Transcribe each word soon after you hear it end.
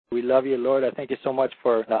We love you, Lord. I thank you so much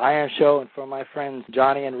for the Iron Show and for my friends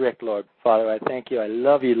Johnny and Rick, Lord. Father, I thank you. I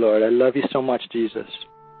love you, Lord. I love you so much, Jesus.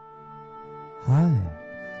 Hi.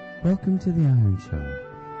 Welcome to the Iron Show.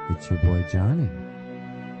 It's your boy Johnny.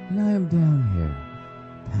 And I am down here,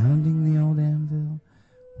 pounding the old anvil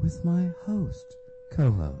with my co-host,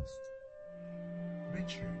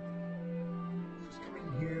 Richard. Just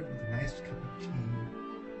coming here with a nice cup of tea,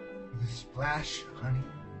 with a splash of honey,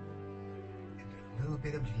 and a little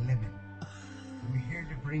bit of lemon. We're here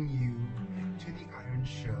to bring you to the Iron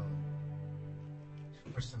Show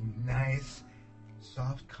for some nice,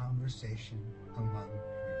 soft conversation among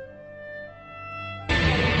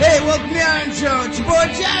Hey, welcome to the Iron Show. It's your boy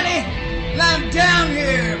Johnny, and I'm down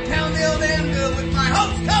here pounding the old anvil with my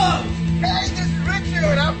co-host. Hey, this is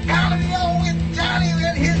Richard. I'm pounding the old with Johnny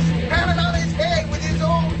and his pounding on his head with his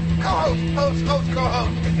old co-host.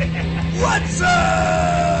 What's up?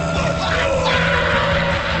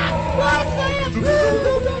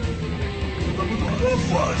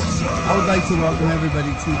 I would like to welcome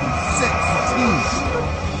everybody to the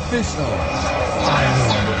 16th official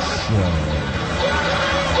Iron Show.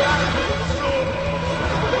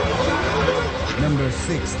 Number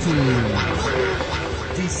 16.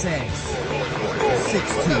 D6.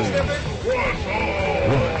 16.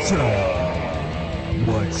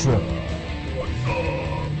 What's up?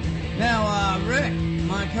 Now, Rick,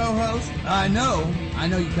 my co-host, I know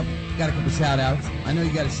you got a couple shout-outs. I know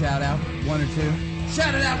you got a shout-out, one or two.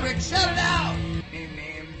 Shout it out, Rick, shout it out!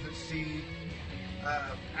 Names, let's see.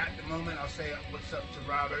 At the moment, I'll say what's up to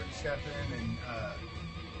Robert and Stefan and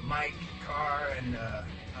Mike, Carr, and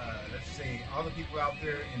let's say all the people out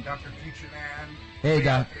there in Dr. Future Man. Hey,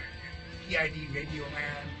 Doc. PID Radio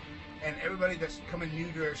Man. And everybody that's coming new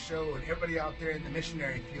to our show, and everybody out there in the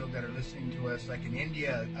missionary field that are listening to us, like in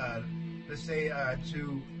India, let's say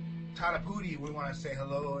to Tadapudi, we want to say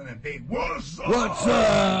hello and a big what's up? What's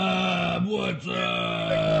up? What's All those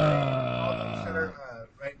that are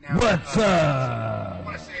right now. What's I up?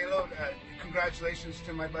 want to say hello. Congratulations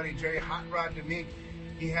to my buddy Jerry Hot Rod Demink.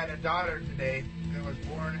 He had a daughter today that was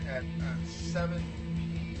born at just a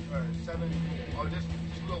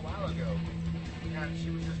little while ago. And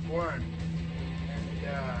she was just born. And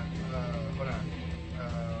hold on.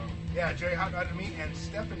 Jerry Hot Rod Demink and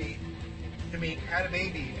Stephanie Demink had a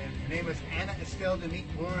baby, and her name is Anna Estelle Demink,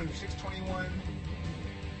 born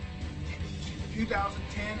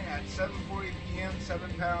 6/21/2010 at 7:40 p.m.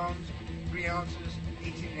 7 pounds, 3 ounces,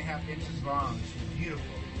 18.5 inches long. She's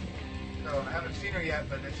beautiful. So I haven't seen her yet,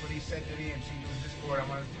 but that's what he said to me, and she was just born. I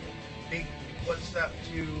want to big what's up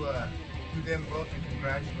to them both, and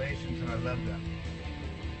congratulations, and I love them.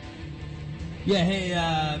 Hey,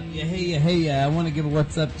 I want to give a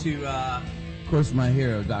what's up to, of course, my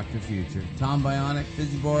hero, Dr. Future. Tom Bionic,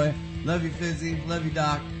 Fizzy Boy. Love you, Fizzy. Love you,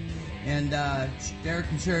 Doc. And Derek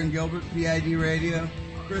and Sharon Gilbert, PID Radio.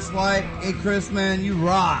 Chris White. Hey, Chris, man, you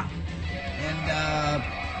rock. And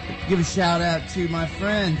give a shout out to my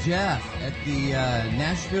friend Jeff at the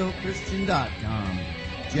NashvilleChristian.com.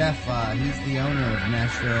 Jeff, he's the owner of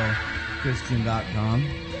NashvilleChristian.com.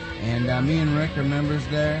 And me and Rick are members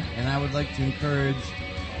there, and I would like to encourage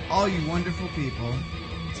all you wonderful people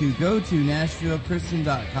to go to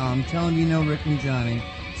NashvilleChristian.com, tell them you know Rick and Johnny,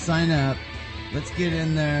 sign up, let's get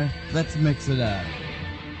in there, let's mix it up.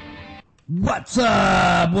 What's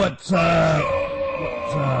up? What's up?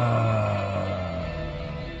 What's up?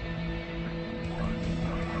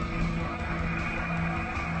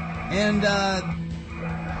 And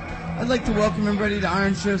I'd like to welcome everybody to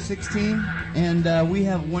Iron Show 16, and we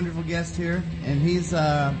have a wonderful guest here, and he's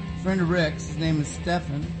a friend of Rick's. His name is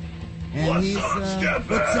Stefan, and What's up, Stefan?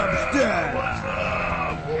 What's up, Stefan?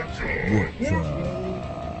 What's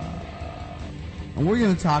up? And we're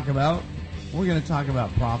going to talk about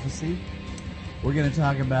prophecy. We're going to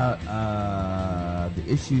talk about the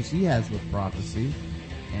issues he has with prophecy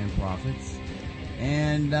and prophets,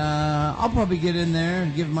 and I'll probably get in there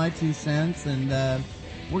and give my 2 cents, and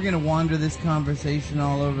we're going to wander this conversation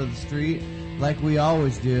all over the street like we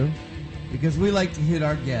always do, because we like to hit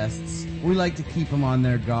our guests. We like to keep them on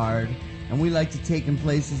their guard, and we like to take them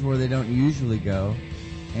places where they don't usually go.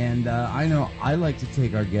 And I know I like to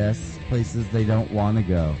take our guests places they don't want to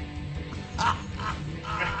go.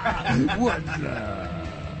 What's up?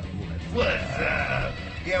 What's up?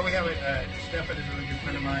 Yeah, we have Stefan is a really good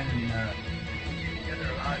friend of mine, and together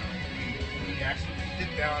a lot. We actually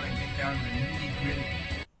sit down and get down to the nitty-gritty.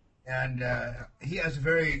 And he has a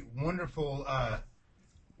very wonderful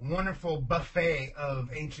buffet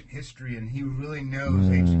of ancient history, and he really knows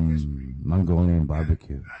ancient history. Mongolian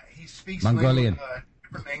barbecue. He speaks Mongolian.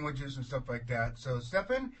 different languages and stuff like that. So,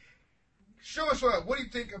 Stefan, show us what do you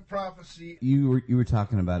think of prophecy? You were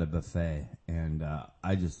talking about a buffet, and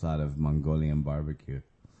I just thought of Mongolian barbecue.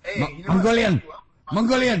 Hey, you know Mongolian! what?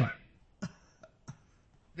 Mongolian!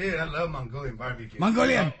 Dude, I love Mongolian barbecue.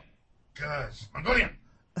 Mongolian! Gosh, Mongolian!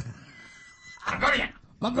 Mongolian!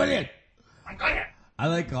 Mongolian! Mongolian! I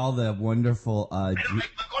like all the wonderful... I don't like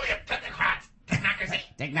Mongolian technocrats! Technocracy!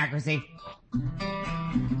 Technocracy.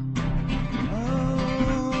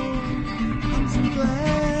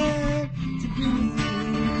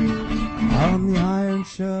 On the Iron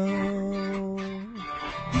Show.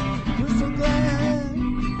 We're so glad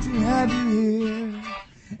to have you here,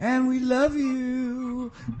 and we love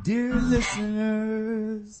you, dear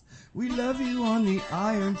listeners. We love you on the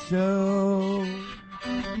Iron Show.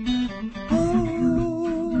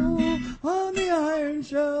 Oh, on the Iron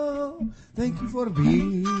Show. Thank you for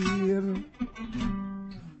being here.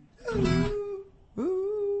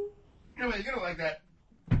 Ooh. Anyway, you're gonna like that.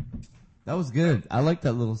 That was good. I like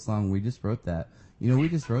that little song. We just wrote that. You know, we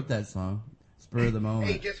just wrote that song. Spur of the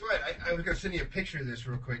moment. Hey, guess what? I was gonna send you a picture of this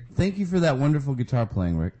real quick. Thank you for that wonderful guitar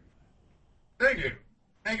playing, Rick. Thank you.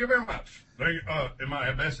 Thank you very much. Thank you. Am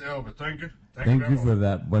I best ever? Thank you. Thank you for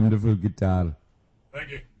that wonderful guitar.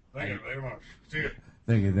 Thank you. Thank you very much. See you.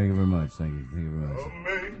 Thank you very much. Thank you very much. Oh,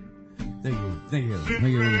 man. Thank you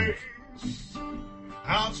very much.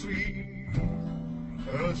 How sweet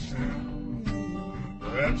a sound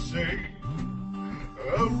that saved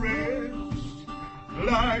a wretch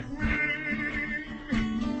like me.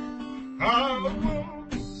 I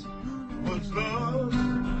once was lost,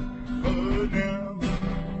 but now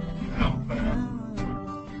I'm found.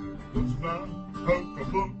 Was my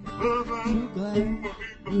huckaboo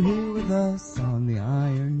You're here with us on the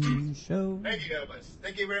Iron Show. Thank you, guys.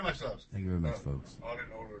 Thank you very much, loves. Thank you very much, folks. I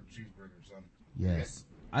didn't order a cheeseburger, son. Yes.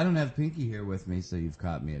 I don't have Pinky here with me, so you've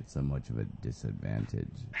caught me at so much of a disadvantage.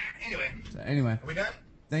 Anyway, So are we done?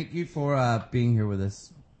 thank you for being here with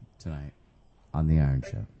us tonight on the Iron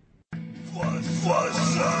Show.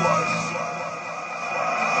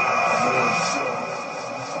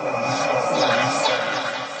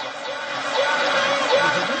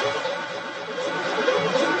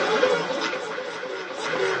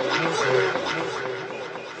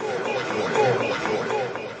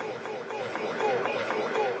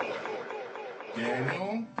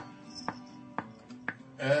 Daniel,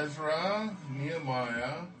 Ezra,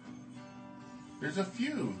 Nehemiah. There's a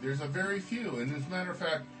few. There's a very few. And as a matter of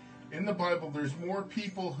fact, in the Bible, there's more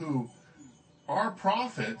people who are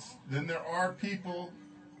prophets than there are people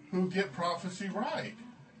who get prophecy right.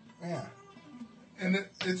 Yeah. And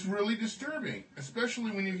it's really disturbing,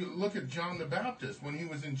 especially when you look at John the Baptist when he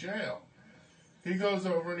was in jail. He goes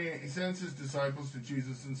over and he sends his disciples to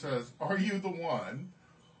Jesus and says, "Are you the one?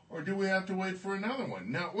 Or do we have to wait for another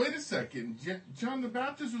one?" Now, wait a second. John the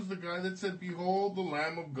Baptist was the guy that said, "Behold the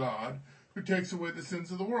Lamb of God who takes away the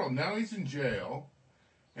sins of the world." Now he's in jail,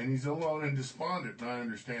 and he's alone and despondent, and I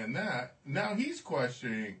understand that. Now he's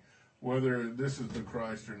questioning whether this is the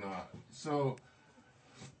Christ or not. So,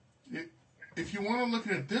 if you want to look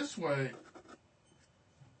at it this way,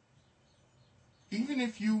 even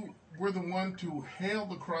if you were the one to hail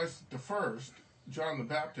the Christ the first, John the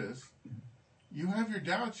Baptist, you have your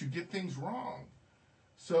doubts, you get things wrong.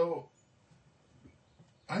 So,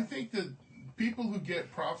 I think that people who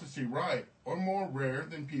get prophecy right are more rare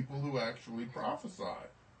than people who actually prophesy.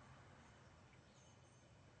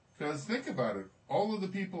 Because think about it, all of the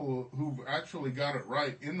people who've actually got it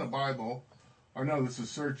right in the Bible, I know this is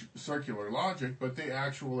circular logic, but they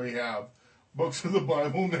actually have books of the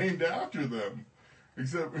Bible named after them,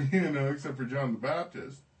 except for John the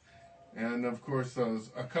Baptist. And of course,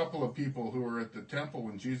 a couple of people who were at the temple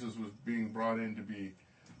when Jesus was being brought in to be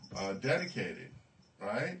dedicated,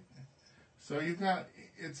 right? So you've got,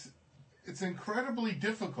 it's incredibly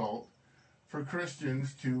difficult for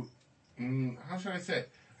Christians to, how should I say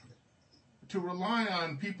it, to rely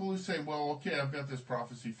on people who say, well, okay, I've got this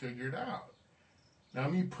prophecy figured out. Now,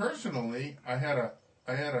 me personally, I had a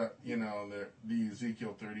the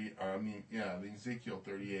Ezekiel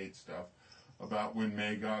 38 stuff about when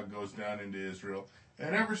Magog goes down into Israel.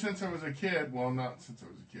 And ever since I was a kid, well, not since I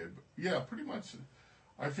was a kid, but yeah, pretty much,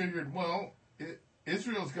 I figured, well,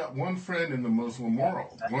 Israel's got one friend in the Muslim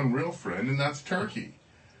world, one real friend, and that's Turkey.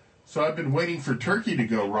 So I've been waiting for Turkey to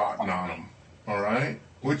go rotten on them, all right,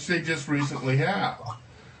 which they just recently have.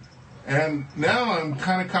 And now I'm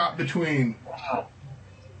kind of caught between,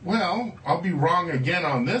 well, I'll be wrong again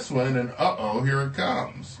on this one, and here it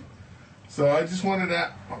comes. So I just wanted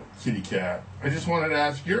to, kitty cat, I just wanted to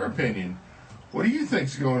ask your opinion. What do you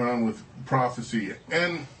think's going on with prophecy?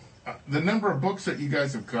 And the number of books that you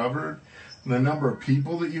guys have covered, and the number of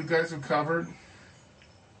people that you guys have covered,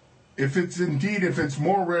 if it's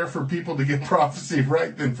more rare for people to get prophecy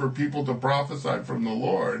right than for people to prophesy from the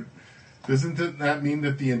Lord, doesn't that mean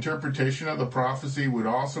that the interpretation of the prophecy would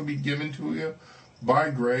also be given to you by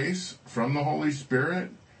grace from the Holy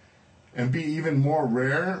Spirit and be even more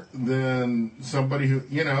rare than somebody who,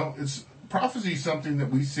 it's prophecy is something that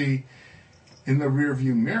we see in the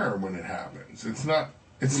rearview mirror when it happens. It's not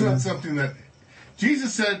something that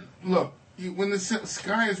Jesus said, look, when the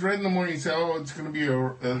sky is red in the morning, you say, oh, it's going to be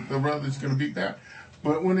the weather's going to be bad.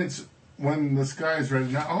 But when the sky is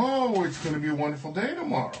red now, oh, it's going to be a wonderful day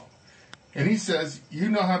tomorrow. And he says, you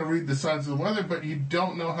know how to read the signs of the weather, but you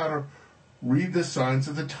don't know how to read the signs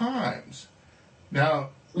of the times.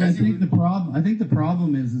 Now, I think the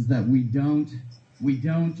problem is that we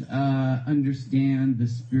don't understand the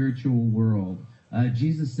spiritual world.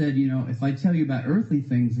 Jesus said, if I tell you about earthly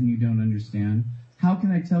things and you don't understand, how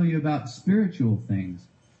can I tell you about spiritual things?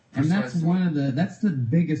 And that's the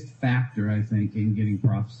biggest factor, I think, in getting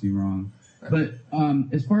prophecy wrong. But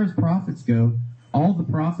as far as prophets go, all the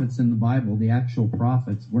prophets in the Bible, the actual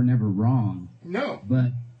prophets, were never wrong. No.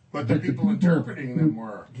 But the people interpreting them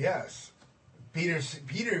were. Yes. Peter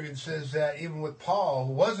even says that even with Paul,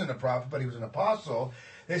 who wasn't a prophet, but he was an apostle,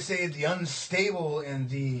 they say the unstable and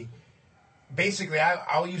the, basically,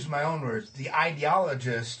 I'll use my own words, the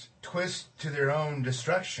ideologists twist to their own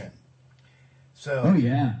destruction. So. Oh,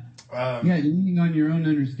 yeah. You're leaning on your own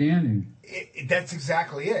understanding. That's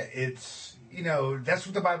exactly it. It's, that's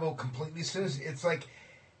what the Bible completely says. It's like,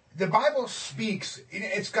 the Bible speaks,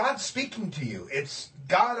 it's God speaking to you. It's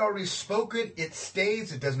God already spoke it. It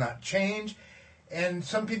stays. It does not change. And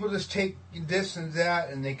some people just take this and that,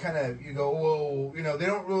 and they kind of, whoa, they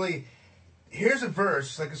don't really. Here's a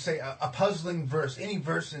verse, like I say, a puzzling verse. Any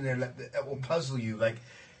verse in there that will puzzle you. Like,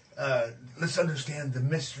 let's understand the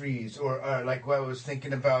mysteries, or like what I was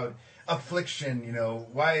thinking about affliction.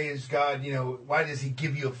 Why is God? Why does He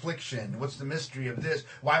give you affliction? What's the mystery of this?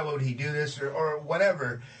 Why would He do this, or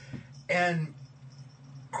whatever? And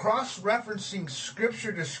cross-referencing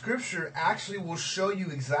scripture to scripture actually will show you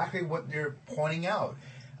exactly what they're pointing out.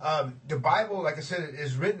 The Bible, like I said,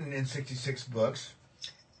 is written in 66 books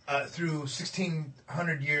through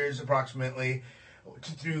 1,600 years approximately,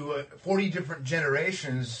 through 40 different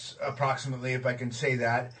generations approximately, if I can say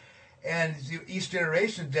that. And each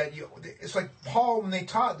generation it's like Paul, when they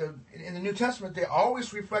taught in the New Testament, they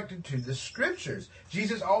always reflected to the scriptures.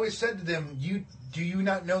 Jesus always said to them, do you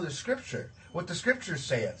not know the scripture? What the scriptures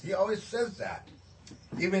saith. He always says that.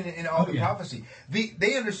 Even in all the prophecy.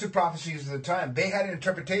 They understood prophecies at the time. They had an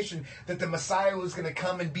interpretation that the Messiah was going to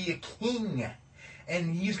come and be a king.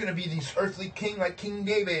 And he's going to be this earthly king like King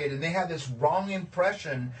David. And they had this wrong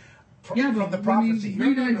impression from the prophecy.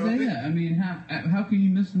 Read Isaiah. How can you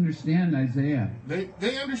misunderstand Isaiah?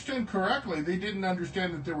 They understood correctly. They didn't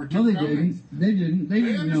understand that there were two comings. They didn't. They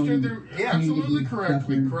didn't understood absolutely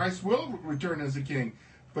correctly. Christ will return as a king.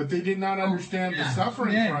 But they did not understand the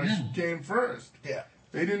suffering Christ came first. Yeah.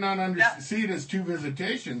 They did not see it as two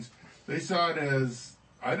visitations. They saw it as,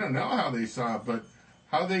 I don't know how they saw it, but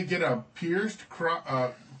how they get a pierced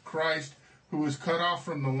Christ who was cut off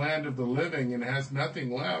from the land of the living and has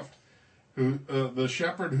nothing left, who the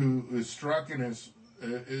shepherd who is struck and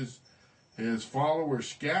his followers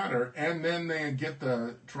scatter, and then they get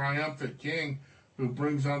the triumphant king who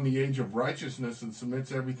brings on the age of righteousness and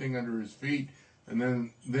submits everything under his feet.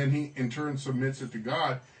 And then he in turn submits it to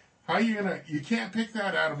God. How are you you can't pick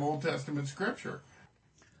that out of Old Testament scripture.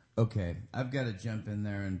 Okay, I've got to jump in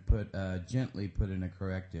there and gently put in a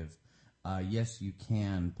corrective. Yes, you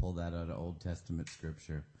can pull that out of Old Testament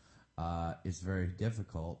scripture. It's very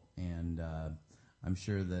difficult, and I'm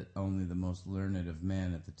sure that only the most learned of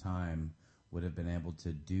men at the time would have been able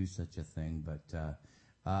to do such a thing. But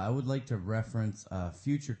I would like to reference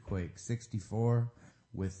Future Quake 64.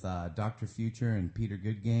 With Dr. Future and Peter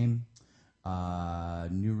Goodgame,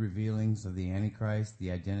 New Revealings of the Antichrist,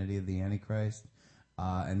 the Identity of the Antichrist,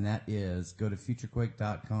 and that is, go to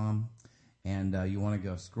futurequake.com, and you want to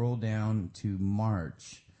go scroll down to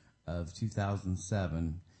March of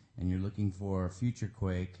 2007, and you're looking for Future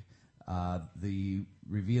Quake, the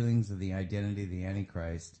Revealings of the Identity of the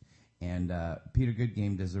Antichrist, and Peter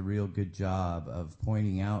Goodgame does a real good job of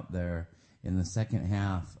pointing out there in the second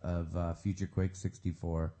half of Future Quake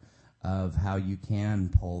 64 of how you can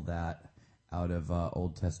pull that out of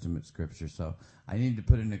Old Testament scripture. So I need to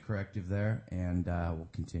put in a corrective there, and we'll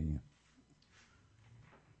continue.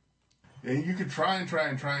 And you could try.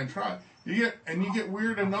 You get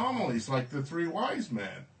weird anomalies like the three wise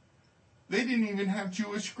men. They didn't even have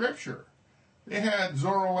Jewish scripture. They had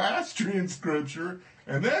Zoroastrian scripture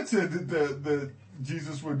And that said that the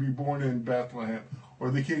Jesus would be born in Bethlehem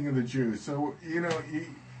or the King of the Jews. So, you know, you're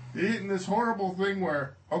hitting this horrible thing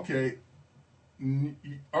where, okay,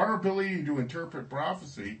 our ability to interpret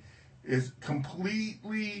prophecy is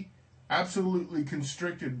completely, absolutely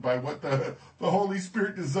constricted by what the Holy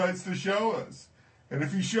Spirit decides to show us. And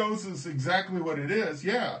if he shows us exactly what it is,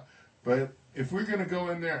 yeah. But if we're going to go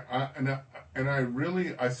in there,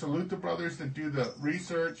 I salute the brothers that do the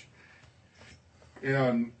research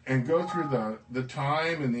and go through the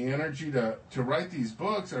time and the energy to write these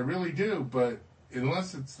books. I really do. But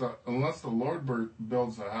unless the Lord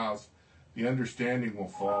builds the house, the understanding will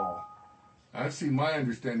fall. I've seen my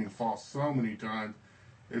understanding fall so many times.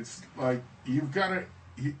 It's like you've got to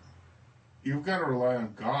rely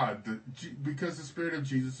on God because the Spirit of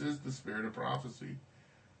Jesus is the Spirit of prophecy.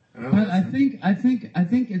 But I think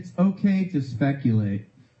it's okay to speculate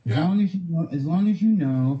as long as you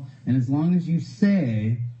know, and as long as you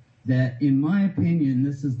say that, in my opinion,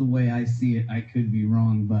 this is the way I see it. I could be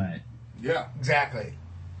wrong, but yeah, exactly.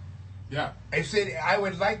 Yeah, I said I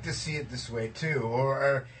would like to see it this way too,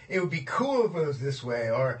 or it would be cool if it was this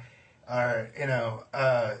way, or you know.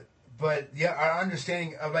 But yeah, our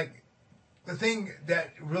understanding of like the thing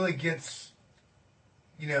that really gets,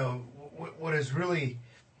 you know, what is really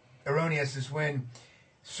erroneous is when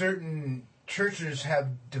certain churches have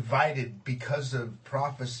divided because of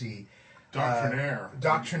prophecy,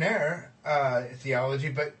 doctrinaire theology,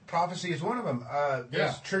 but prophecy is one of them.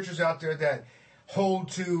 There's churches out there that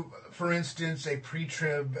hold to, for instance, a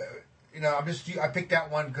pre-trib. You know, I picked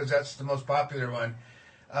that one because that's the most popular one.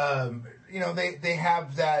 You know, they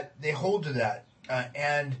have that, they hold to that,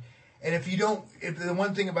 and if the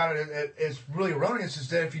one thing about it is really erroneous is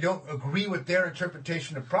that if you don't agree with their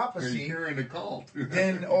interpretation of prophecy, you're in a cult,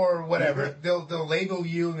 then or whatever, they'll label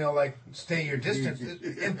you and they'll like stay your distance.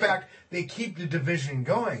 In fact, they keep the division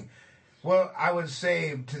going. Well, I would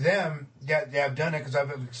say to them that I've done it because I've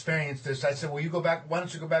experienced this. I said, well, why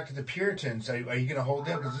don't you go back to the Puritans? Are you going to hold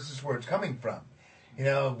them? Because this is where it's coming from. You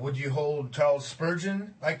know, would you hold Charles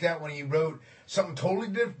Spurgeon like that when he wrote something totally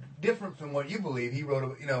different from what you believe? He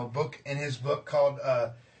wrote a book in his book called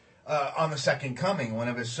On the Second Coming, one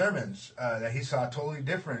of his sermons that he saw totally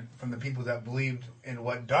different from the people that believed in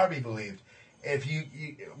what Darby believed. If you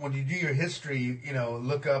when you do your history, you know,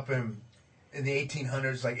 look up in the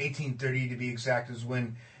 1800s, like 1830 to be exact, is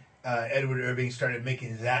when Edward Irving started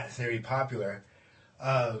making that theory popular.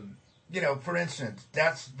 You know, for instance,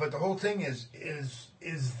 but the whole thing is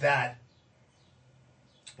that,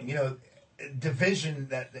 you know, division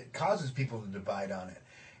that causes people to divide on it,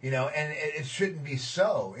 you know, and it shouldn't be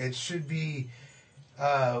so. It should be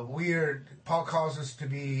weird. Paul calls us to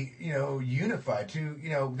be, you know, unified, to, you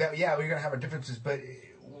know, that, yeah, we're going to have our differences, but,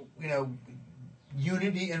 you know,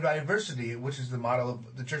 unity and diversity, which is the model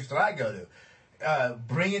of the church that I go to.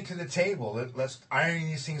 Bring it to the table. Let's iron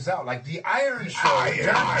these things out. Like the Iron Show.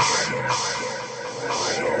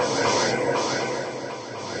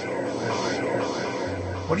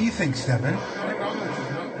 What do you think, Stephen? Our knowledge is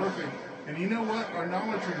not perfect. And you know what? Our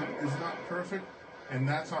knowledge is not perfect, and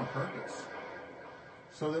that's on purpose.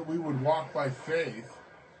 So that we would walk by faith.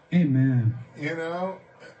 Amen. You know,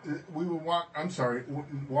 we would walk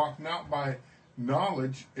not by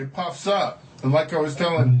knowledge. It puffs up. And like I was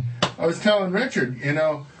telling Richard, you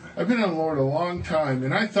know, I've been in the Lord a long time,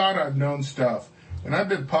 and I thought I've known stuff. And I've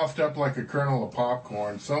been puffed up like a kernel of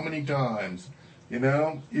popcorn so many times. You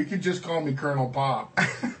know, you could just call me Colonel Pop.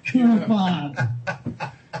 Colonel Pop.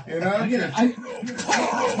 You know?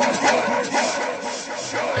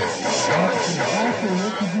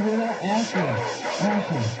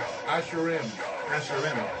 Asherim.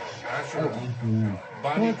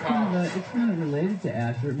 Bonnie Cox. It's kind of related to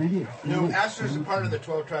Asher. Maybe it's... No, Asher's a part of the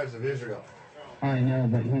 12 tribes of Israel. I know,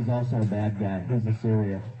 but he's also a bad guy. He's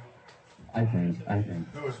Assyria. I think.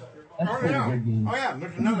 That's pretty good game. Oh, yeah,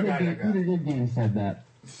 there's another guy that got Peter Goodgame said that.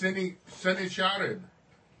 Cindy shouted.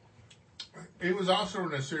 He was also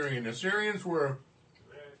an Assyrian. Assyrians were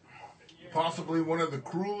possibly one of the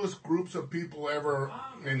cruelest groups of people ever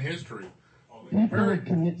in history. People would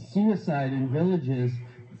commit suicide in villages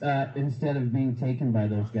instead of being taken by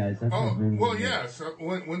those guys. That's So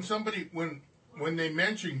when they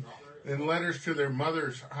mention in letters to their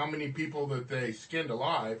mothers how many people that they skinned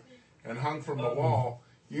alive and hung from the wall,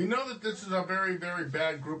 you know that this is a very, very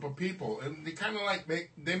bad group of people, and they kind of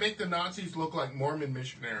make the Nazis look like Mormon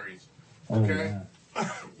missionaries. Okay,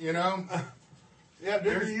 you know. Yeah,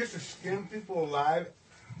 they used to skin people alive.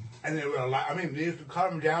 And they were alive. I mean, they used to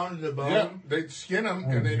cut them down to the bone. Yeah, they'd skin them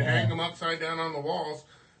and they'd hang them upside down on the walls.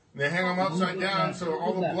 They hang them upside down so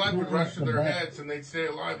all the blood would rush to their heads and they'd stay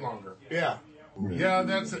alive longer. Yeah. Yeah,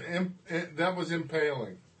 that was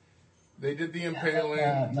impaling. They did the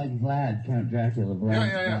impaling. Like Vlad, Count Dracula. Vlad.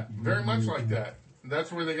 Yeah. Very much like that.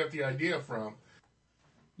 That's where they got the idea from.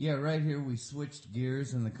 Yeah, right here we switched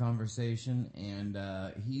gears in the conversation, and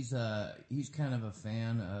he's kind of a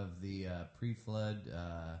fan of the pre-flood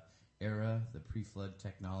era, the pre-flood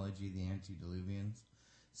technology, the Antediluvians.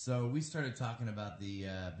 So we started talking about the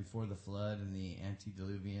before the flood and the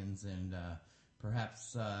Antediluvians, and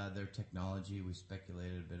perhaps their technology. We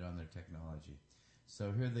speculated a bit on their technology.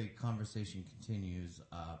 So here the conversation continues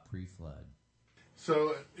pre-flood.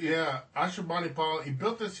 So, yeah, Ashurbanipal, he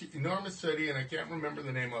built this enormous city, and I can't remember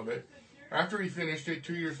the name of it. After he finished it,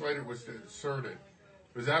 2 years later, it was deserted.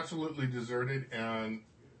 It was absolutely deserted, and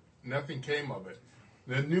nothing came of it.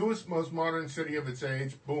 The newest, most modern city of its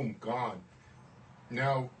age, boom, gone.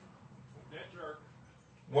 Now,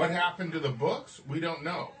 what happened to the books? We don't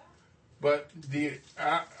know. But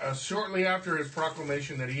shortly after his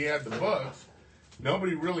proclamation that he had the books,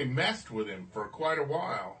 nobody really messed with him for quite a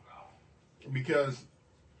while. Because,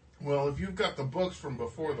 well, if you've got the books from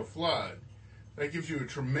before the flood, that gives you a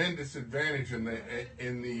tremendous advantage in the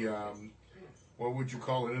what would you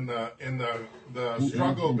call it, in the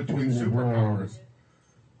struggle between superpowers.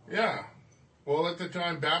 Yeah. Well, at the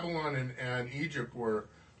time, Babylon and Egypt were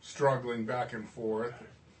struggling back and forth.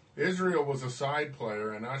 Israel was a side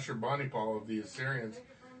player, and Ashurbanipal of the Assyrians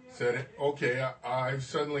said, okay, I've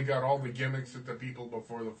suddenly got all the gimmicks that the people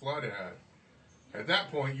before the flood had. At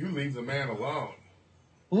that point, you leave the man alone.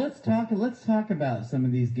 Well, let's talk about some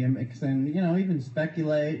of these gimmicks, and even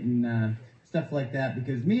speculate and stuff like that.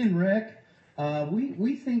 Because me and Rick,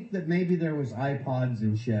 we think that maybe there was iPods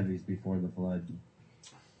and Chevys before the flood.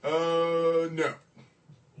 No.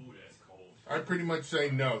 I pretty much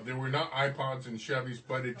say no. There were not iPods and Chevys,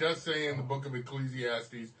 but it does say in the book of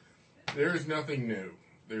Ecclesiastes, there is nothing new.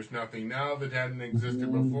 There's nothing now that hadn't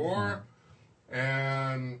existed before,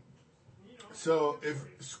 and so if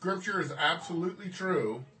Scripture is absolutely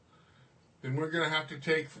true, then we're going to have to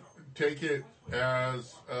take it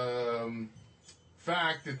as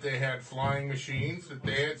fact that they had flying machines, that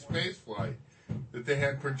they had space flight, that they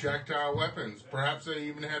had projectile weapons. Perhaps they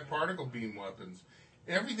even had particle beam weapons.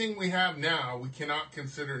 Everything we have now, we cannot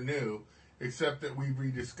consider new, except that we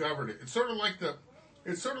rediscovered it. It's sort of like the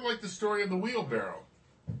story of the wheelbarrow.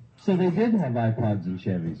 So they did have iPods and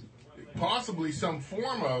Chevys. Possibly some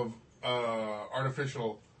form of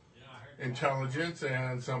artificial intelligence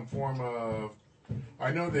and some form of...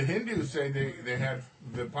 I know the Hindus say they had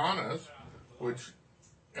vipanas, which,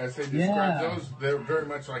 as they describe those, they're very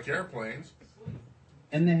much like airplanes.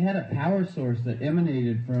 And they had a power source that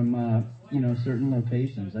emanated from, certain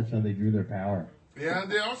locations. That's how they drew their power. Yeah,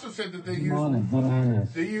 they also said that the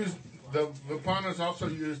vipanas also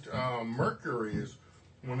used mercury as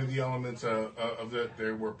one of the elements of that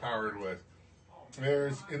they were powered with.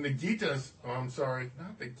 There's in the Gitas. Oh, I'm sorry,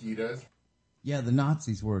 not the Gitas. Yeah, the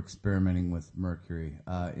Nazis were experimenting with mercury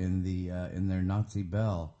in their Nazi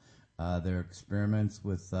bell. Their experiments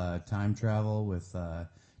with time travel, with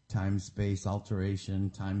time-space alteration,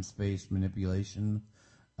 time-space manipulation.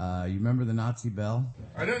 You remember the Nazi bell?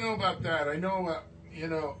 I don't know about that. I know,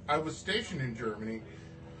 I was stationed in Germany.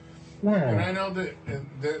 Yeah. And I know that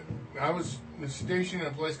I was stationed in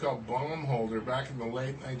a place called Baumholder back in the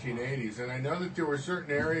late 1980s, and I know that there were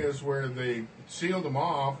certain areas where they sealed them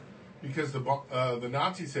off because the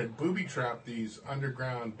Nazis had booby-trapped these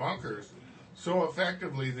underground bunkers so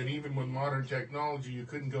effectively that even with modern technology, you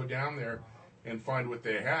couldn't go down there and find what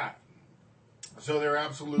they had. So they're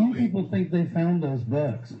absolutely... Some people think they found those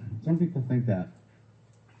books. Some people think that.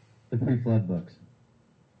 The pre-flood books.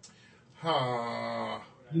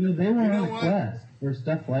 They were on a quest for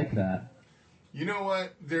stuff like that. You know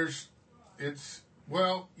what? You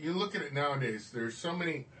look at it nowadays. There's so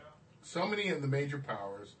many of the major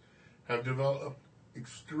powers have developed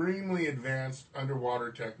extremely advanced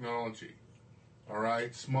underwater technology. All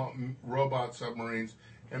right, small robot submarines,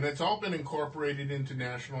 and it's all been incorporated into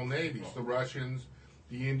national navies. The Russians,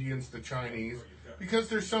 the Indians, the Chinese, because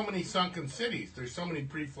there's so many sunken cities. There's so many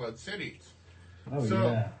pre-flood cities. Oh, so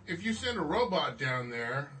yeah. if you send a robot down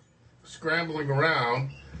there, scrambling around,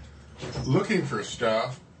 looking for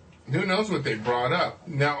stuff, who knows what they brought up.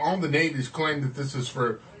 Now, all the navies claim that this is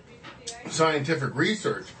for scientific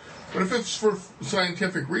research. But if it's for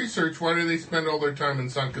scientific research, why do they spend all their time in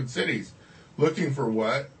sunken cities? Looking for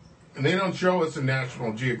what? And they don't show us in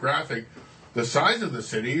National Geographic the size of the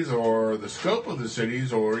cities or the scope of the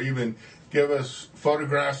cities or even give us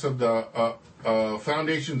photographs of the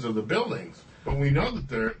foundations of the buildings. But we know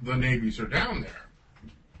that the navies are down there.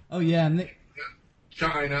 Oh, yeah, and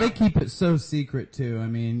China. They keep it so secret too. I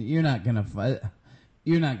mean, you're not gonna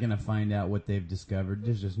find out what they've discovered.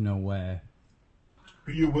 There's just no way.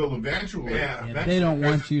 You will eventually. Yeah, they don't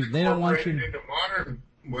want you. They don't want you into modern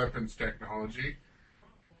weapons technology,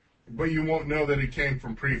 but you won't know that it came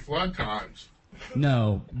from pre-flood times.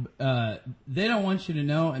 No, they don't want you to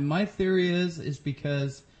know. And my theory is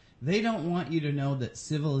because they don't want you to know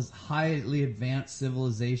that highly advanced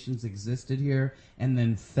civilizations existed here and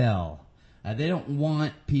then fell. They don't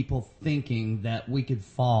want people thinking that we could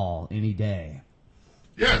fall any day.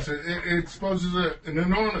 Yes, it exposes an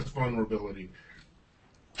enormous vulnerability.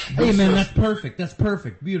 Hey, man, that's perfect. That's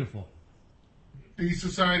perfect. Beautiful. These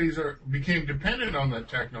societies became dependent on that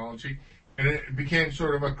technology, and it became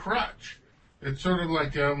sort of a crutch. It's sort of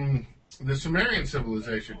like the Sumerian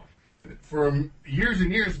civilization. For years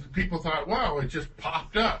and years, people thought, wow, it just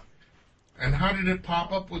popped up. And how did it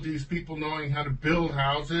pop up with these people knowing how to build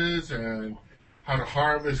houses and how to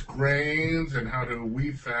harvest grains and how to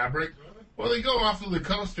weave fabric? Well, they go off of the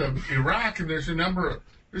coast of Iraq, and there's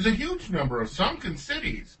a huge number of sunken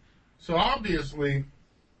cities. So obviously,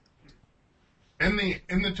 in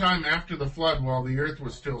the time after the flood, while the earth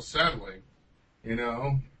was still settling,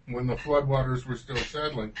 when the floodwaters were still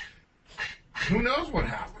settling, who knows what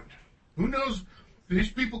happened? Who knows?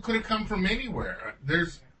 These people could have come from anywhere.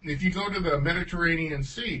 If you go to the Mediterranean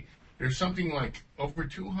Sea, there's something like over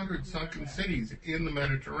 200 sunken cities in the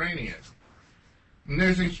Mediterranean. And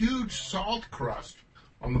there's a huge salt crust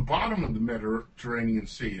on the bottom of the Mediterranean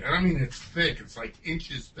Sea. And I mean, it's thick. It's like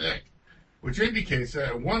inches thick, which indicates that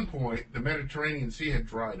at one point, the Mediterranean Sea had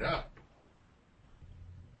dried up.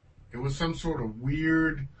 It was some sort of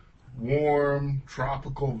weird, warm,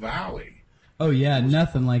 tropical valley. Oh, yeah,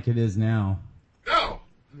 nothing like it is now. No.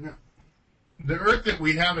 The earth that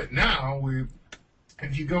we have it now,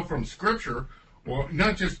 if you go from scripture, well,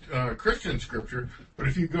 not just Christian scripture, but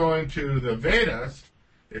if you go into the Vedas,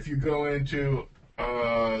 if you go into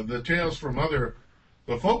the tales from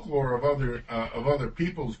the folklore of other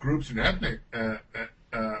peoples, groups, and ethnic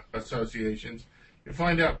associations, you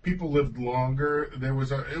find out people lived longer. It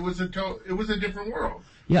was a different world.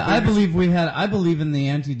 Yeah, I believe in the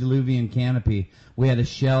antediluvian canopy. We had a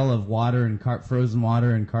shell of water and frozen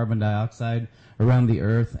water and carbon dioxide around the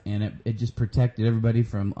earth, and it just protected everybody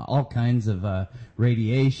from all kinds of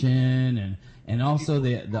radiation, and also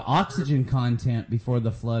the oxygen content before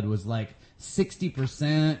the flood was like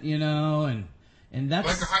 60%, and that's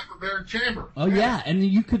like a hyperbaric chamber. Oh yeah, and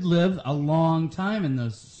you could live a long time in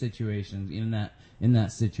those situations, in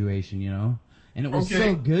that situation, and it was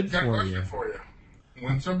so good for you.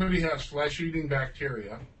 When somebody has flesh-eating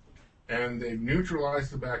bacteria and they've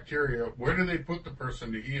neutralized the bacteria, where do they put the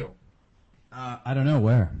person to heal? I don't know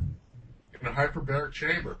where. In a hyperbaric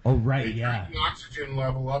chamber. Oh right, they yeah. Turn the oxygen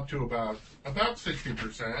level up to about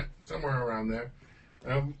 60%, somewhere around there,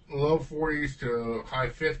 low 40s to high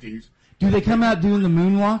 50s. Do they come out doing the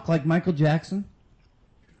moonwalk like Michael Jackson?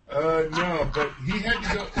 No, but he had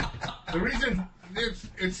to go. The reason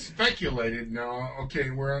it's speculated now. Okay,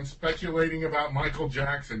 we're speculating about Michael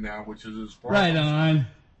Jackson now, which is as far. Right on.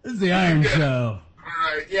 This is the Iron Show.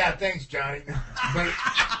 All right. Yeah, thanks, Johnny. But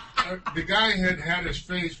the guy had his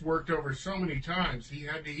face worked over so many times, he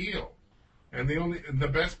had to heal, and the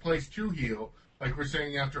best place to heal, like we're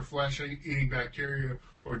saying after flesh-eating bacteria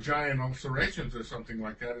or giant ulcerations or something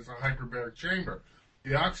like that, is a hyperbaric chamber.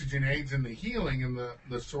 The oxygen aids in the healing, and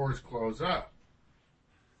the sores close up.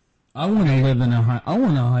 I want to live in a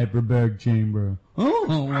hyperbaric chamber.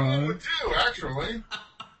 Oh, I would too, actually.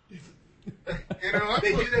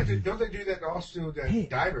 They do that. Don't they do that also to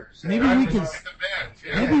divers? Maybe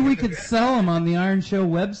we could sell them on the Iron Show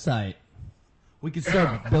website. We could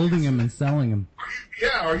start building them and selling them.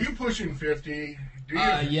 Are you pushing 50?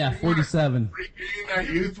 Yeah, 47. Regain that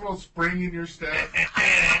youthful spring in your step.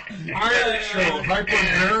 Iron Show,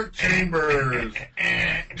 hyperbaric chambers.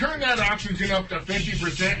 Turn that oxygen up to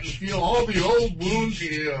 50% and feel all the old wounds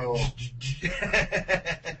heal.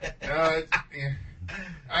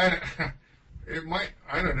 It might.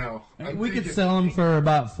 I don't know. We could sell them for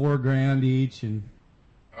about $4,000 each, and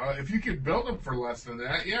if you could build them for less than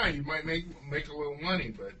that, you might make a little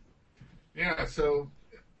money. But so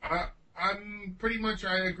I'm pretty much.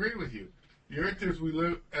 I agree with you. The earth as we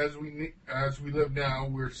live now,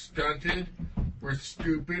 we're stunted, we're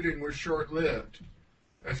stupid, and we're short-lived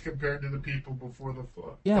as compared to the people before the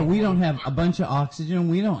flood. Yeah, we don't have a bunch of oxygen.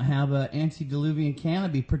 We don't have an antediluvian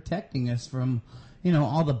canopy protecting us from,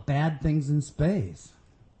 all the bad things in space.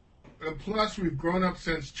 And plus, we've grown up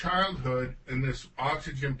since childhood in this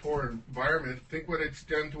oxygen-poor environment. Think what it's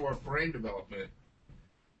done to our brain development.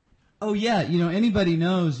 Oh yeah, anybody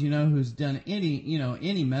knows, who's done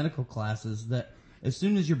any medical classes, that as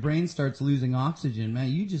soon as your brain starts losing oxygen, man,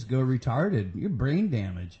 you just go retarded. You're brain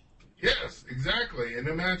damage. Yes, exactly. And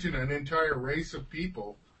imagine an entire race of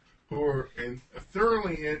people who are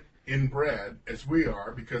thoroughly inbred, as we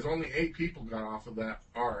are, because only 8 people got off of that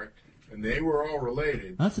ark, and they were all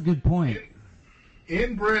related. That's a good point.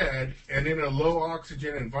 Inbred and in a low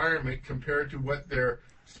oxygen environment compared to what their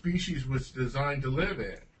species was designed to live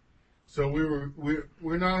in. So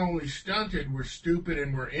we're not only stunted, we're stupid,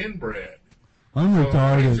 and we're inbred. I'm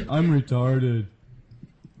retarded.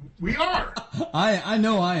 We are. I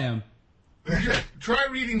know I am. Try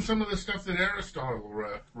reading some of the stuff that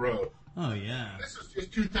Aristotle wrote. Oh, yeah. This is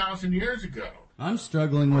just 2,000 years ago. I'm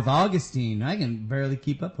struggling with Augustine. I can barely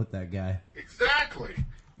keep up with that guy. Exactly.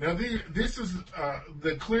 Now, this is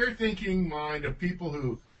the clear-thinking mind of people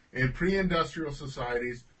who, in pre-industrial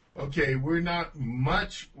societies, okay, we're not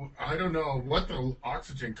much, I don't know what the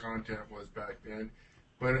oxygen content was back then,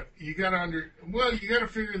 but you got to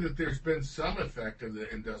figure that there's been some effect of the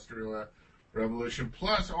Industrial Revolution,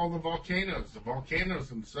 plus all the volcanoes. The volcanoes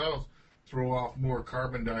themselves throw off more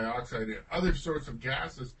carbon dioxide and other sorts of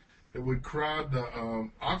gases that would crowd the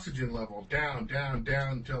oxygen level down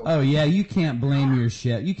until. Oh yeah, you can't blame your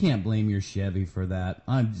Chevy for that.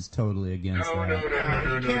 I'm just totally against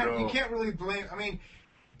that. No. You can't really blame. I mean,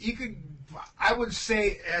 you could. I would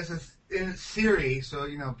say in theory, so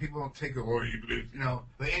people don't take it or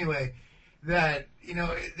But anyway, that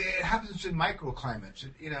it happens in microclimates,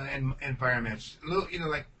 and environments.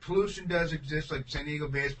 Like pollution does exist, like San Diego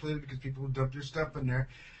Bay is polluted because people dump their stuff in there.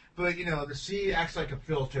 But the sea acts like a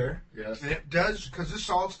filter. Yes. And it does, because the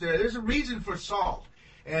salt's there. There's a reason for salt,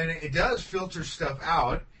 and it does filter stuff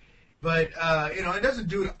out. But it doesn't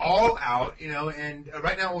do it all out. And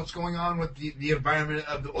right now, what's going on with the environment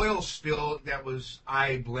of the oil spill?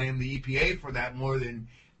 I blame the EPA for that more than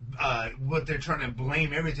what they're trying to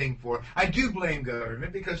blame everything for. I do blame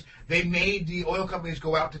government because they made the oil companies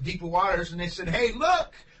go out to deeper waters, and they said, "Hey,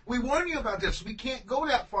 look, we warned you about this. We can't go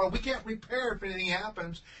that far. We can't repair if anything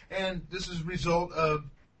happens." And this is a result of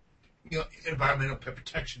Environmental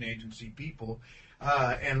Protection Agency people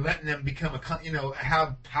and letting them become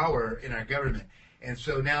have power in our government. And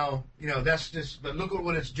so now that's just. But look at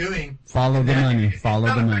what it's doing. Follow the money. Follow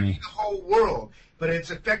the money. The whole world, but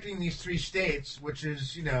it's affecting these 3 states, which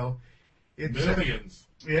is it's Millions.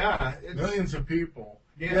 Millions of people.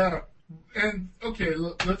 Yeah. And, okay,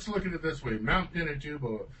 let's look at it this way. Mount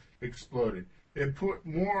Pinatubo exploded. It put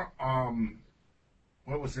more,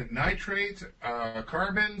 nitrates,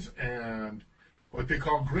 carbons, and what they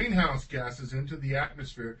call greenhouse gases into the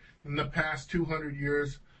atmosphere in the past 200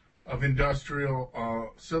 years of industrial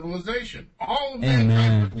civilization. All of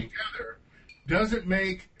that put together doesn't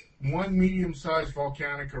make one medium-sized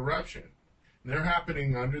volcanic eruption. They're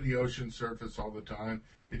happening under the ocean surface all the time.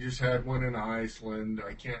 They just had one in Iceland.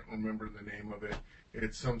 I can't remember the name of it.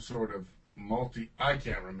 It's some sort of I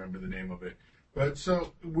can't remember the name of it. But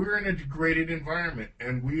so we're in a degraded environment,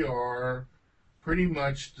 and we are pretty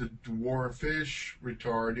much the dwarfish,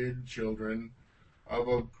 retarded children of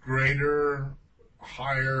a greater,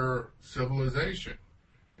 higher civilization.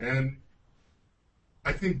 And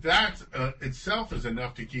I think that itself is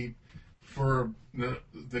enough to keep for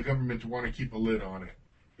the government to want to keep a lid on it.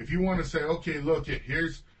 If you want to say, okay, look,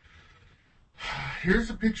 here's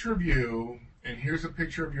a picture of you, and here's a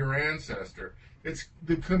picture of your ancestor. It's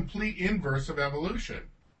the complete inverse of evolution.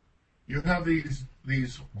 You have these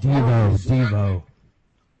Devo.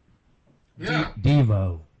 Yeah.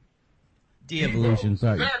 De-evolution,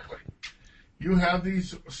 sorry. Exactly. You have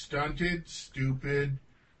these stunted, stupid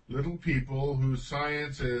little people whose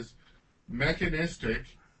science is mechanistic,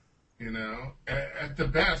 at the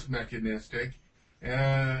best mechanistic,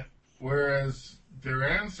 whereas their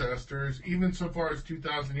ancestors, even so far as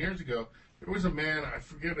 2,000 years ago, there was a man, I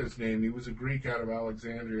forget his name, he was a Greek out of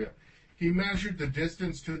Alexandria. He measured the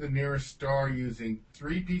distance to the nearest star using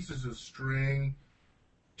 3 pieces of string,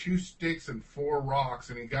 2 sticks, and 4 rocks,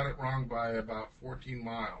 and he got it wrong by about 14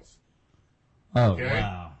 miles. Oh, okay?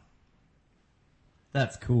 Wow.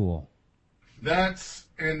 That's cool. That's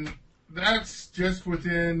just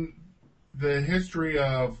within the history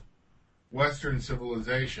of Western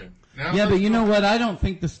civilization. Now, yeah, but you know what? I don't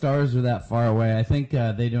think the stars are that far away. I think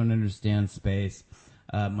they don't understand space.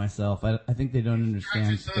 Myself, I think they don't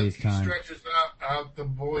understand space-time. He stretches out the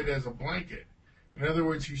void as a blanket. In other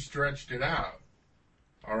words, he stretched it out.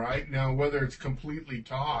 All right? Now, whether it's completely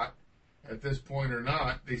taut at this point or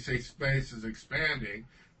not, they say space is expanding,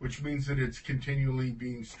 which means that it's continually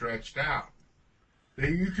being stretched out.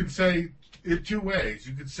 You could say it 2 ways.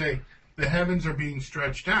 You could say the heavens are being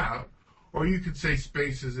stretched out, or you could say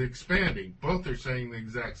space is expanding. Both are saying the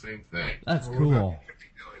exact same thing. That's Well, cool.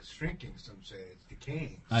 It's shrinking. Some say it's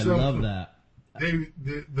decaying. I So- love that. The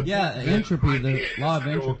Entropy, the idea law is of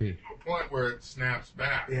that it will entropy. get to a point where it snaps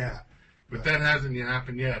back. Yeah. But that hasn't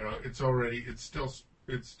happened yet. It's still.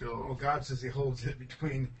 Well, God says He holds it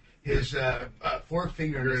between His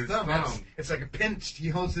forefinger and His thumb. It's like a pinch. He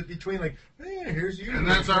holds it between, like, here's you. And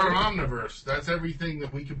that's our omniverse. That's everything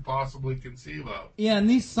that we can possibly conceive of. Yeah, and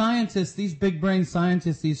these scientists, these big brain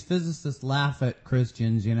scientists, these physicists laugh at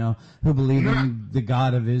Christians, who believe in the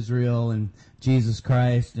God of Israel and Jesus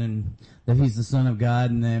Christ and that He's the Son of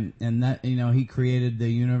God and that He created the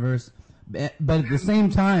universe. But at the same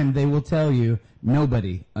time, they will tell you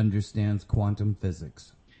nobody understands quantum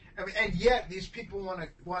physics. I mean, and yet these people want.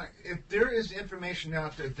 If there is information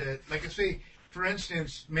out there that, like I say, for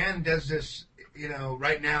instance, man does this,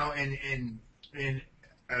 right now in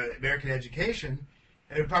American education,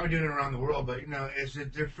 and they're probably doing it around the world. But is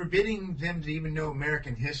that they're forbidding them to even know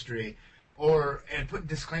American history, and putting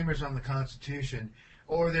disclaimers on the Constitution,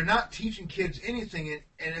 or they're not teaching kids anything.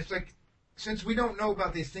 And it's like, since we don't know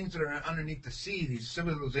about these things that are underneath the sea, these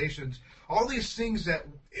civilizations, all these things that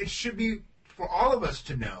it should be for all of us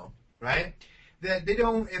to know, right? That they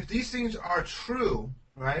don't, if these things are true,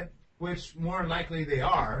 right, which more likely they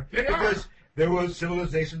are, because there was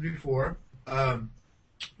civilizations before,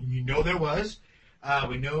 there was,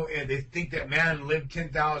 we know, and they think that man lived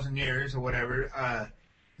 10,000 years or whatever,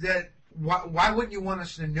 that why wouldn't you want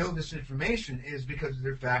us to know this information is because of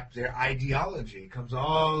their ideology. It comes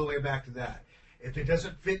all the way back to that. If it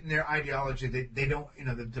doesn't fit in their ideology, they don't,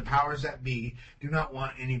 the powers that be do not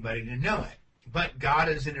want anybody to know it. But God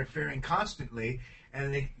is interfering constantly,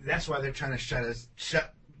 and that's why they're trying to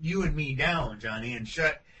shut you and me down, Johnny, and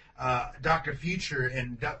shut Dr. Future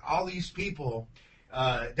and all these people.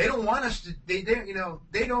 They don't want us to. They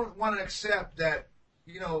don't want to accept that.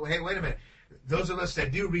 Hey, wait a minute. Those of us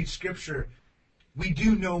that do read Scripture, we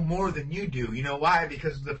do know more than you do. You know why?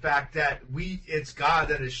 Because of the fact that it's God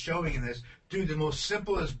that is showing in this. Dude, the most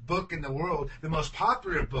simplest book in the world, the most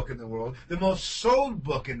popular book in the world, the most sold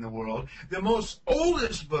book in the world, the most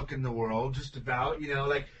oldest book in the world, just about,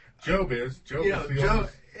 like... Job is. Job is the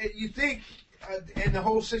oldest. You think, in the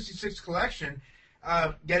whole 66 collection,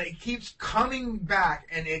 that it keeps coming back,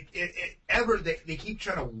 and they keep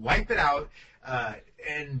trying to wipe it out,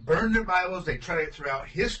 and burn their Bibles. They try it throughout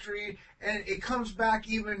history, and it comes back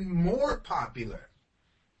even more popular.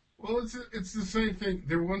 Well, it's the same thing.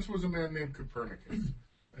 There once was a man named Copernicus.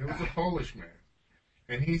 It was a Polish man.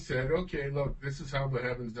 And he said, okay, look, this is how the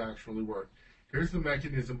heavens actually work. Here's the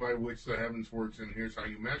mechanism by which the heavens works, and here's how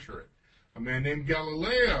you measure it. A man named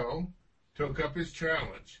Galileo took up his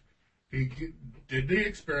challenge. He did the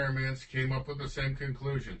experiments, came up with the same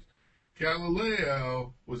conclusions.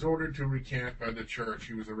 Galileo was ordered to recant by the church.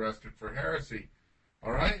 He was arrested for heresy.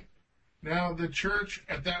 All right? Now, the church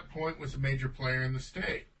at that point was a major player in the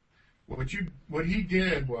state. What he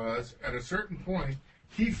did was, at a certain point,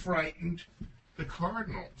 he frightened the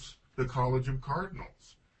cardinals, the College of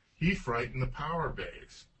Cardinals. He frightened the power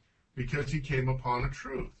base because he came upon a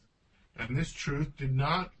truth. And this truth did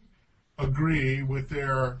not agree with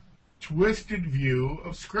their twisted view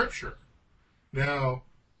of Scripture. Now,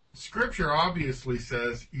 Scripture obviously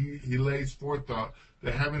says he lays forth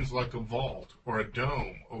the heavens like a vault or a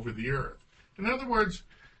dome over the earth. In other words,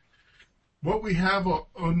 what we have,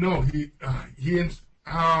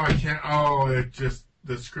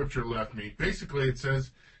 the Scripture left me. Basically, it says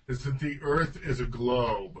is that the earth is a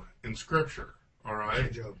globe in Scripture, all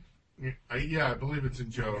right? Job. I believe it's in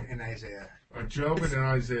Job. In Isaiah. Job and in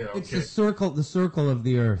Isaiah, okay. It's the circle of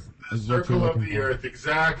the earth. The circle of the earth,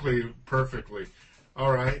 exactly, perfectly.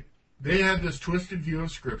 All right. They had this twisted view of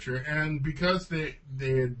Scripture, and because they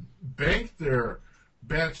had banked their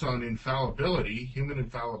bets on infallibility, human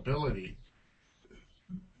infallibility,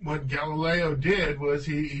 what Galileo did was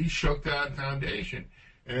he shook that foundation.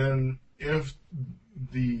 And if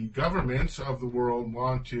the governments of the world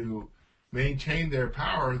want to maintain their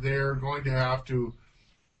power, they're going to have to,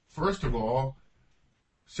 first of all,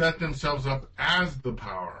 set themselves up as the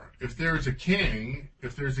power. If there's a king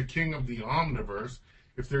of the omniverse,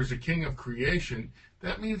 if there's a king of creation,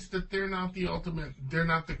 that means that they're not the ultimate, they're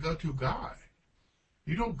not the go-to guy.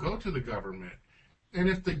 You don't go to the government. And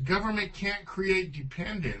if the government can't create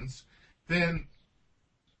dependence, then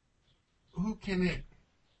who can it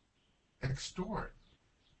extort?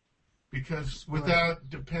 Because without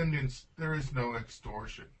dependence, there is no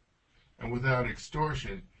extortion. And without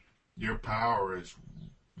extortion, your power is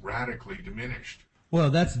radically diminished. Well,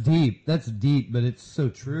 that's deep. That's deep, but it's so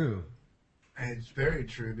true. It's very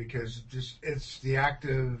true, because it's the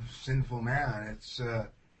active sinful man. It's as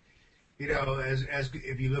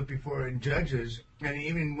if you look before in Judges, and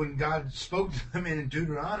even when God spoke to them in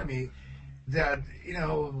Deuteronomy, that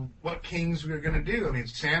what kings were going to do. I mean,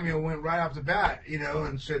 Samuel went right off the bat,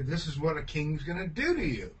 and said, "This is what a king's going to do to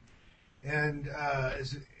you." And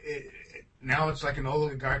now it's like an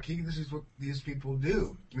oligarchy. This is what these people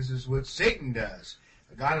do. This is what Satan does.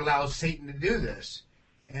 God allows Satan to do this.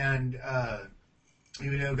 And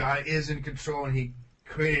even though God is in control and he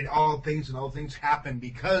created all things and all things happen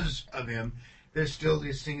because of him, there's still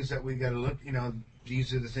these things that we got to look,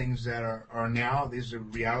 these are the things that are now. These are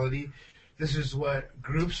reality. This is what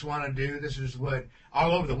groups want to do. This is what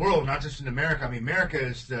all over the world, not just in America. I mean, America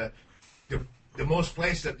is the most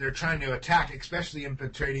place that they're trying to attack, especially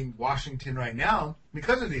infiltrating Washington right now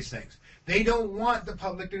because of these things. They don't want the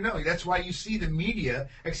public to know. That's why you see the media,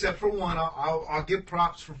 except for one, I'll give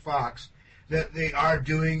props for Fox, that they are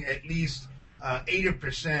doing at least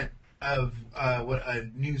 80% of what a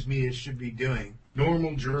news media should be doing.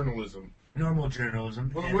 Normal journalism. Normal journalism.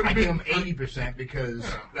 Well, I give them 80% because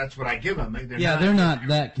that's what I give them. They're not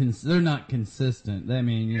they're not consistent. I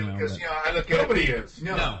mean, because I look at nobody is.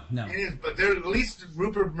 No. It is, but at least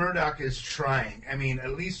Rupert Murdoch is trying. I mean,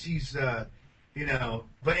 at least he's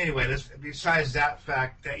But anyway, besides that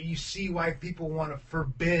fact, that you see why people want to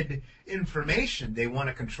forbid information. They want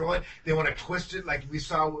to control it. They want to twist it, like we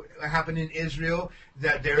saw happen in Israel,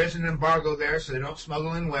 that there is an embargo there, so they don't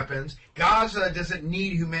smuggle in weapons. Gaza doesn't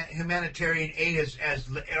need humanitarian aid as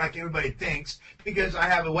like everybody thinks, because I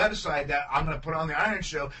have a website that I'm going to put on the Iron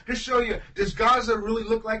Show to show you, does Gaza really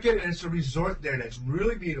look like it? And it's a resort there that's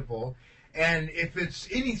really beautiful. And if it's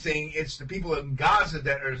anything, it's the people in Gaza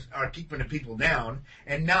that are keeping the people down,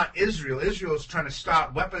 and not Israel. Israel is trying to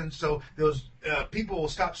stop weapons so those people will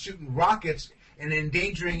stop shooting rockets and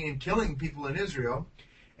endangering and killing people in Israel.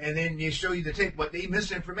 And then you show you the tape, but they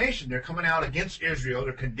misinformation. They're coming out against Israel.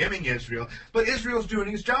 They're condemning Israel. But Israel's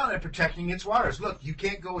doing its job and protecting its waters. Look, you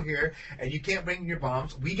can't go here, and you can't bring your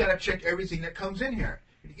bombs. We got to check everything that comes in here.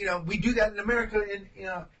 We do that in America,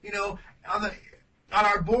 on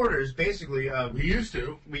our borders, basically. We used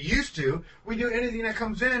to. We do anything that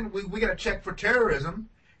comes in, we got to check for terrorism,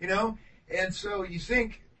 And so you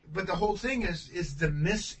think, but the whole thing is the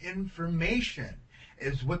misinformation,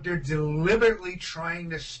 is what they're deliberately trying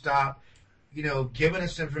to stop, giving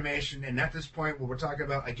us information. And at this point, what we're talking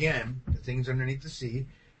about, again, the things underneath the sea,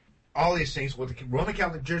 all these things, what the Roman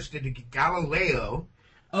Catholic Church did to Galileo.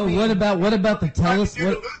 Oh, what about the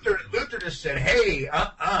telescope? Luther just said, hey,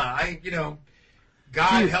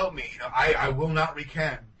 God help me. I will not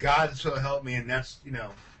recant. God so help me, and that's,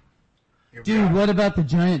 Dude, what about the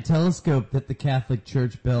giant telescope that the Catholic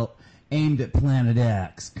Church built aimed at Planet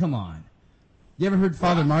X? Come on. You ever heard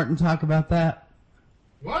Father Martin talk about that?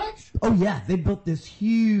 What? Oh, yeah. They built this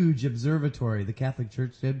huge observatory. The Catholic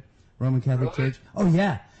Church did. Roman Catholic Church. Oh,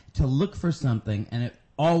 yeah. To look for something, and it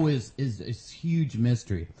always is a huge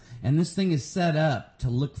mystery. And this thing is set up to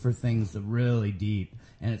look for things really deep,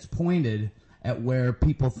 and it's pointed at where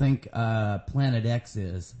people think Planet X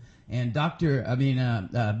is. And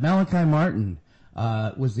Malachi Martin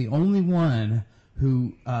was the only one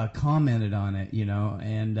who commented on it,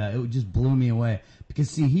 and it just blew me away. Because,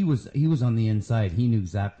 see, he was on the inside. He knew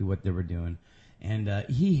exactly what they were doing. And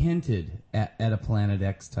he hinted at a Planet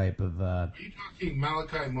X type of... Are you talking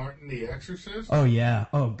Malachi Martin, the Exorcist? Oh, yeah.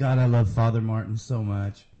 Oh, God, I love Father Martin so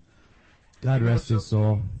much. God rest his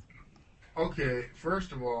soul. Okay,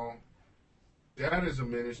 first of all, that is a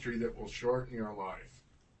ministry that will shorten your life.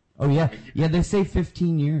 Oh, yeah. Yeah, they say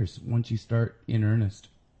 15 years once you start in earnest.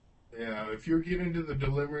 Yeah, if you get into the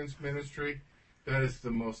deliverance ministry, that is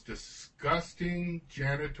the most disgusting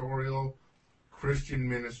janitorial Christian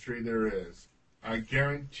ministry there is. I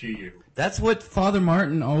guarantee you. That's what Father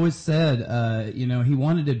Martin always said. He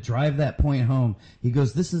wanted to drive that point home. He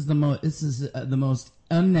goes, "This is the most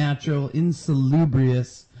unnatural,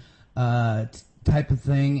 insalubrious type of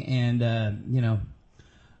thing," and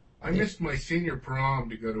I missed my senior prom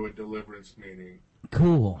to go to a deliverance meeting.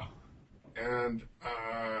 Cool. And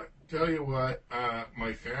tell you what,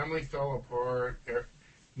 my family fell apart.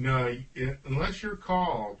 No, unless you're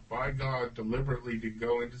called by God deliberately to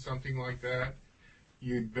go into something like that,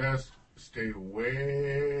 you'd best stay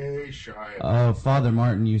way shy of it. Oh, Father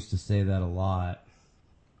Martin used to say that a lot.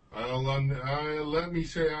 Let me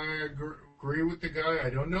say I agree with the guy. I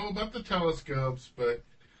don't know about the telescopes, but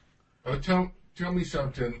tell me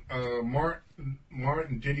something.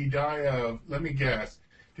 Martin, did he die of, let me guess,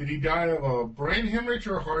 did he die of a brain hemorrhage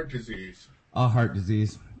or heart disease? A heart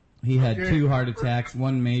disease. He had 2 heart attacks,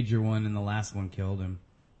 one major one, and the last one killed him.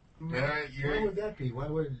 Why would that be? Why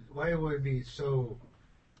would it be so?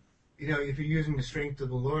 If you're using the strength of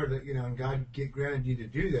the Lord, and God granted you to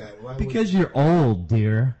do that, why? Because you're old,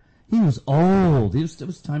 dear. He was old. It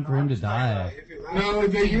was time for him to die. No,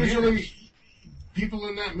 people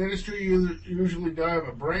in that ministry usually die of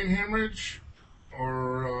a brain hemorrhage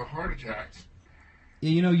or heart attacks.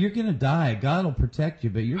 Yeah, you're going to die. God will protect you,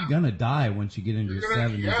 but you're going to die once you get into your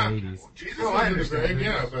 70s, 80s. Jesus I understand.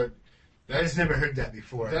 But I just never heard that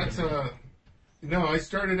before. I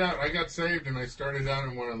started out, I got saved and I started out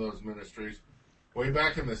in one of those ministries way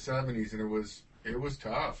back in the 70s, and it was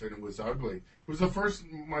tough and it was ugly. It was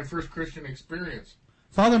my first Christian experience.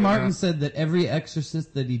 Father Martin said that every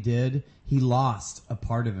exorcist that he did, he lost a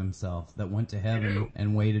part of himself that went to heaven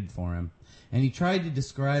and waited for him. And he tried to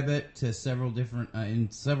describe it to several different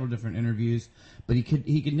interviews, but he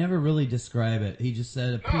could never really describe it. He just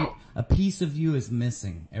said a piece of you is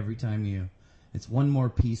missing every time it's one more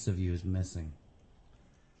piece of you is missing.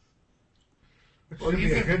 Which would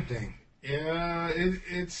be a good thing. Yeah,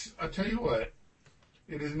 it's. I'll tell you what.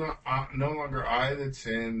 It is no longer I that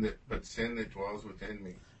sin, but sin that dwells within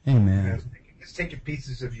me. Amen. It's taking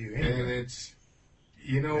pieces of you anyway. And it's.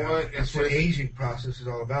 What? That's what aging process is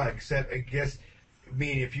all about. Except, I guess,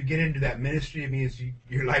 if you get into that ministry, it means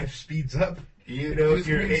your life speeds up.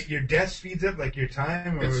 Your death speeds up, like your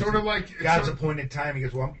time. Or it's sort of like God's appointed time. He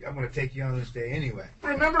goes, "Well, I'm going to take you on this day anyway."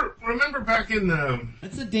 Remember back in the.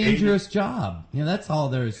 It's a dangerous job. That's all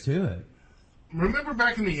there is to it. Remember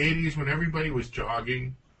back in the 80s when everybody was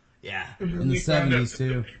jogging? Yeah. In the 70s,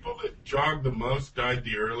 too. The people that jogged the most died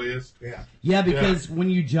the earliest. Yeah. Yeah, because when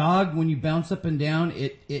you jog, when you bounce up and down,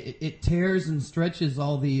 it tears and stretches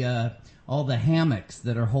all the hammocks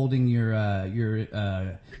that are holding your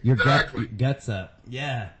guts up.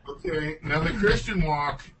 Yeah. Okay. Now the Christian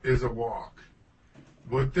walk is a walk.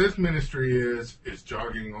 What this ministry is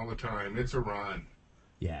jogging all the time. It's a run.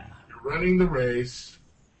 Yeah. You're running the race.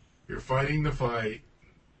 You're fighting the fight.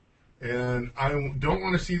 And I don't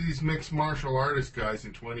want to see these mixed martial artist guys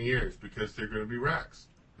in 20 years because they're going to be wrecks.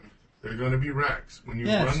 They're going to be wrecks. When you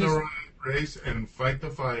run the race and fight the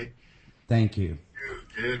fight. Thank you.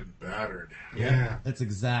 You get battered. Yeah. That's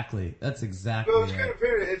exactly Well, it's right. kind of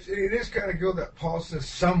fair. It is kind of good that Paul says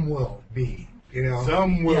some will be.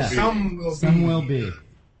 Some will be. Some will be.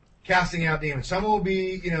 Casting out demons. Some will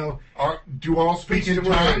be, do all speak in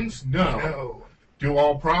tongues? No. Do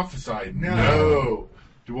all prophesy? No.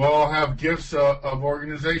 Do all have gifts of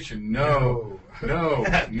organization? No. No.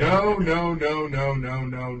 Now,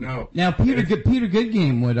 Peter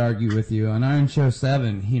Goodgame would argue with you on Iron Show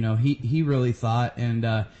 7. He really thought,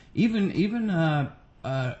 and even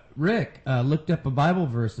Rick looked up a Bible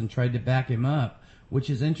verse and tried to back him up,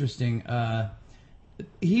 which is interesting.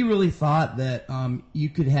 He really thought that you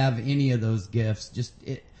could have any of those gifts. Just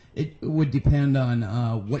it would depend on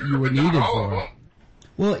what you were needed for.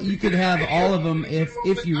 Well, you could have all of them if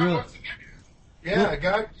you really. Yeah,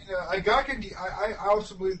 God can. I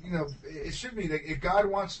also believe, it should be that if God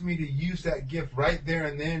wants me to use that gift right there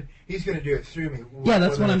and then, He's going to do it through me. Yeah,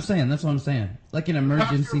 that's what I'm saying. Like in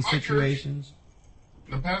emergency situations.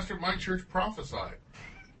 The pastor of my church prophesied.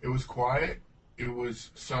 It was quiet. It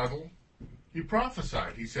was subtle. He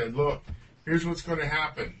prophesied. He said, "Look, here's what's going to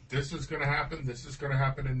happen. This is going to happen. This is going to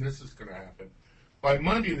happen, and this is going to happen." By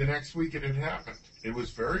Monday the next week, it had happened. It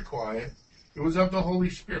was very quiet. It was of the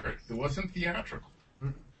Holy Spirit. It wasn't theatrical.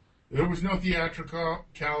 There was no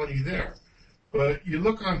theatricality there. But you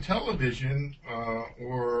look on television,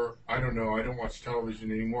 or I don't know, I don't watch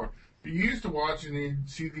television anymore. But you used to watch and you'd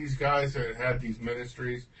see these guys that had these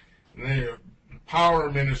ministries, and they're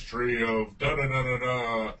power ministry of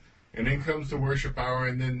da-da-da-da-da, and then comes the worship hour,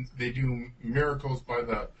 and then they do miracles by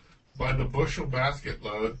the bushel basket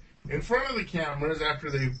load in front of the cameras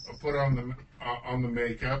after they put on the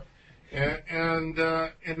makeup, and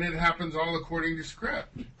it happens all according to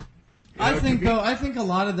script. I think a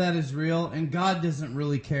lot of that is real, and God doesn't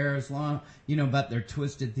really care as long about their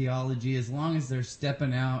twisted theology, as long as they're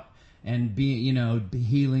stepping out and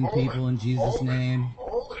healing people in Jesus' name.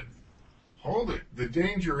 Hold it. The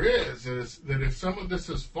danger is that if some of this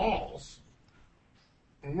is false.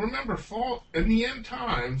 Remember, in the end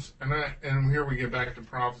times, and here we get back to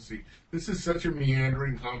prophecy. This is such a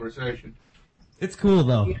meandering conversation. It's cool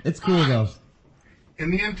though.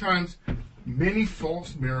 In the end times, many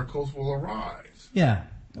false miracles will arise. Yeah.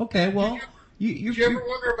 Okay. Well, did you ever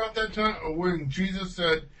wonder about that time when Jesus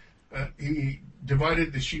said He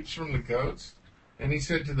divided the sheep from the goats, and He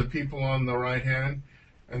said to the people on the right hand,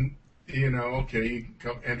 and you can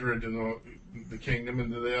come enter into the kingdom,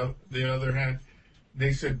 and to the other hand.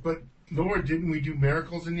 They said, "But Lord, didn't we do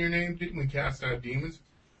miracles in your name? Didn't we cast out demons?"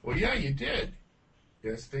 Well, yeah, you did.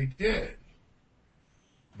 Yes, they did.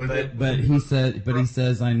 But he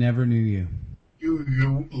says, I never knew you.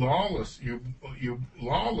 You lawless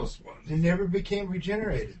ones. They never became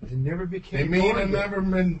regenerated. They never became. They may have never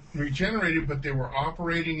been regenerated, but they were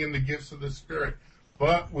operating in the gifts of the Spirit.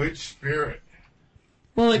 But which Spirit?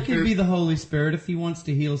 Well, it could be the Holy Spirit. If he wants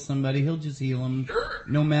to heal somebody, he'll just heal them,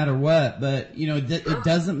 no matter what. But, you know, it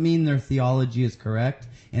doesn't mean their theology is correct,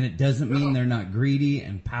 and it doesn't mean they're not greedy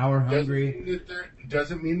and power hungry.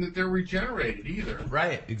 Doesn't mean that they're regenerated either.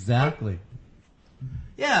 Right, exactly.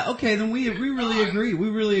 Yeah, okay, then we really agree. We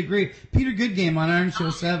really agree. Peter Goodgame on Iron Show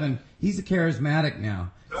 7, he's a charismatic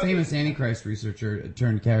now. Famous Antichrist researcher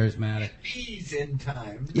turned charismatic. These end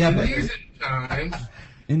times. Yeah, but These times.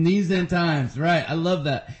 in these end times, right? I love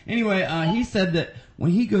that. Anyway, he said that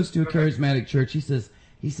when he goes to a charismatic church, he says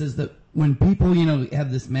that when people, you know,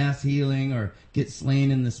 have this mass healing or get slain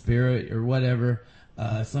in the Spirit or whatever,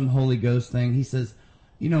 some Holy Ghost thing, he says,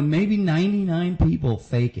 you know, maybe 99 people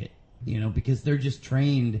fake it, you know, because they're just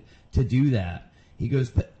trained to do that. He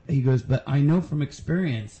goes, but I know from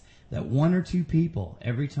experience that 1 or 2 people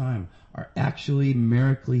every time are actually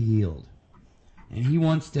miraculously healed. And he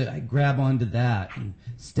wants to grab onto that and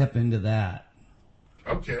step into that.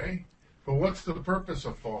 Okay. But what's the purpose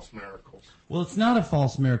of false miracles? Well, it's not a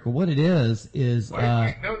false miracle. What it is...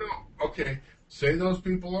 Wait, no. Okay. Say those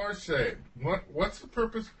people are saved. What's the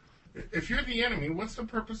purpose? If you're the enemy, what's the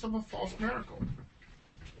purpose of a false miracle?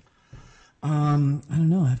 I don't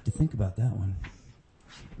know. I have to think about that one.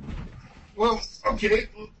 Well, okay.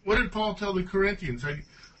 What did Paul tell the Corinthians?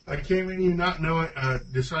 I came in you not knowing,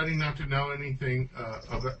 deciding not to know anything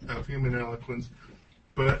of human eloquence,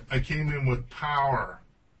 but I came in with power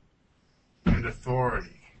and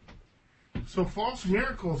authority. So false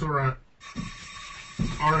miracles are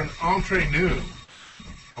an entree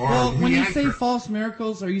Well, when you say false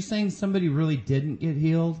miracles, are you saying somebody really didn't get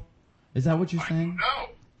healed? Is that what you're saying?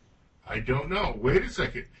 I don't know. Wait a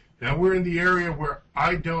second. Now we're in the area where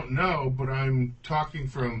I don't know, but I'm talking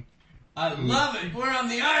from... I love it. We're on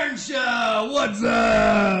the Iron Show. What's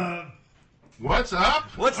up? What's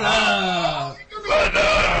up? What's up? What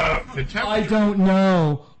up? I don't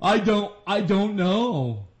know. I don't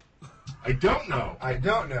know. I don't know. I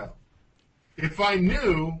don't know. If I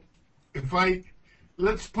knew,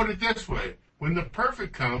 let's put it this way. When the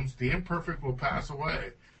perfect comes, the imperfect will pass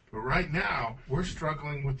away. But right now, we're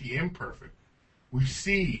struggling with the imperfect. We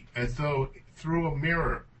see as though through a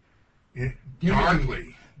mirror,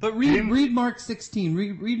 darkly. But read Mark 16.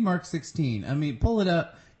 Read Mark 16. I mean, pull it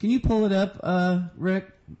up. Can you pull it up,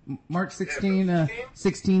 Rick? Mark 16,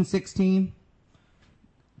 16:16.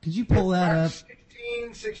 Could you pull that up?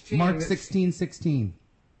 16. Mark 16:16.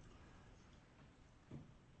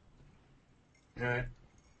 All right.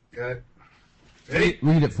 Got it.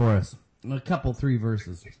 Read it for us. A couple, 3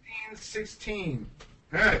 verses. 16.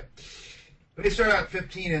 All right. Let me start out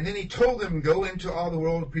 15. And then he told them, go into all the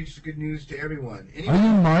world and preach the good news to everyone.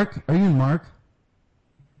 Are you in Mark?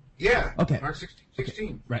 Yeah. Okay. Mark 16.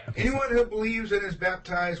 Okay. Right. Okay. Anyone who believes and is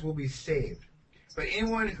baptized will be saved. But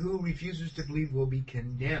anyone who refuses to believe will be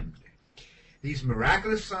condemned. These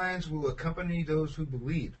miraculous signs will accompany those who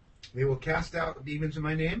believe. They will cast out demons in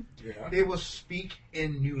my name. Yeah. They will speak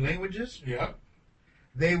in new languages. Yeah.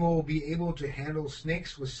 They will be able to handle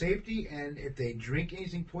snakes with safety, and if they drink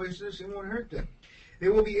anything poisonous, it won't hurt them. They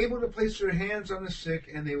will be able to place their hands on the sick,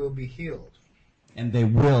 and they will be healed. And they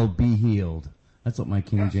will be healed. That's what my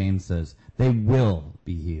King James says. They will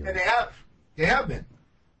be healed. And they have. They have been.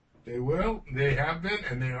 They will. They have been,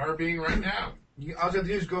 and they are being right now. All you have to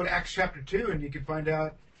do is go to Acts chapter 2, and you can find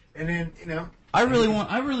out. And then, you know. I really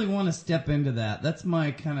want to step into that. That's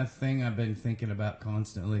my kind of thing I've been thinking about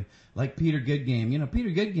constantly. Like Peter Goodgame. You know, Peter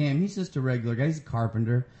Goodgame, he's just a regular guy. He's a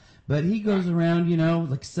carpenter. But he goes around, you know,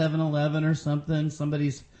 like 7-Eleven or something.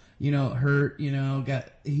 Somebody's, you know, hurt, you know,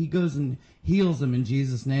 he goes and heals them in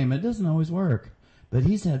Jesus' name. It doesn't always work. But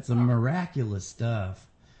he's had some miraculous stuff.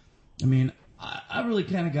 I mean, I really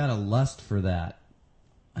kind of got a lust for that.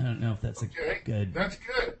 I don't know if that's good. That's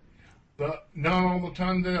good. But not all the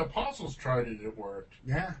time the apostles tried it, it worked.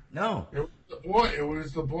 Yeah. No. It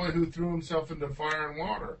was the boy who threw himself into fire and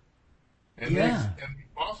water. And the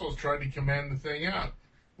apostles tried to command the thing out.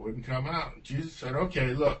 Wouldn't come out. Jesus said,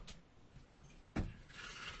 okay, look.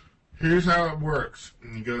 Here's how it works.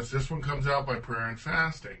 And he goes, this one comes out by prayer and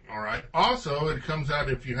fasting. All right. Also, it comes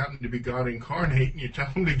out if you happen to be God incarnate and you tell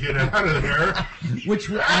him to get out of there. Which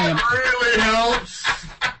really helps.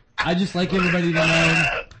 I just like everybody to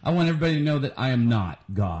know. I want everybody to know that I am not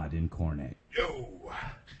God incarnate. Yo.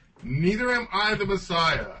 Neither am I the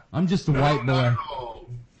Messiah. I'm just a white boy. No.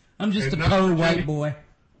 I'm just And a poor white boy.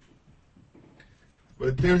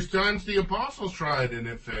 But there's times the apostles tried and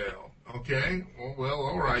it failed. Okay? Well,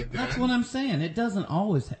 all right then. That's what I'm saying. It doesn't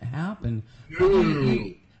always happen.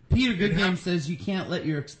 No. Peter Goodgame says you can't let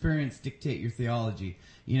your experience dictate your theology.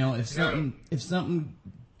 You know, if something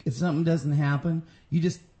doesn't happen, you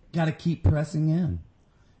just got to keep pressing in.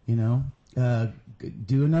 You know,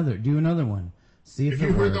 do another one. See if you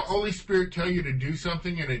it heard works. the Holy Spirit tell you to do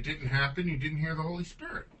something and it didn't happen, you didn't hear the Holy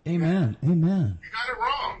Spirit. Amen. Amen. You got it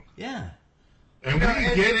wrong. Yeah. And we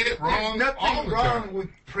get it wrong There's all nothing the wrong time. with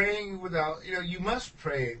praying without, you must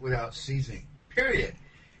pray without ceasing. Period.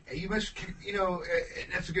 You must,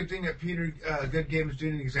 that's a good thing that Peter Goodgame is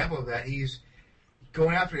doing an example of that. He's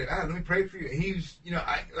going after it. Let me pray for you. He's, I'm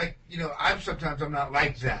not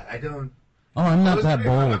like that. I don't. Oh, I'm not that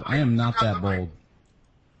bold. I am not that bold.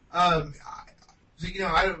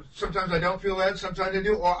 Sometimes I don't feel led. Sometimes I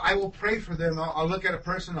do. Or I will pray for them. I'll look at a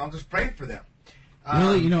person. I'll just pray for them.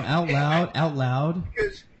 Really, out loud.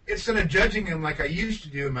 Because instead of judging them like I used to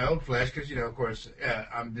do in my old flesh, because of course,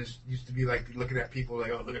 I'm just used to be like looking at people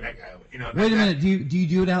like, oh, look at that guy. Wait a minute. Do you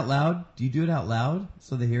do it out loud? Do you do it out loud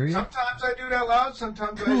so they hear you? Sometimes I do it out loud.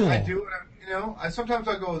 Sometimes Cool. I do it. Sometimes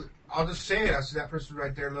I go. I'll just say it. I see that person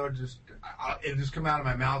right there, Lord. It'll just come out of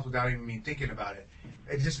my mouth without even me thinking about it.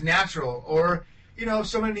 It's just natural. Or if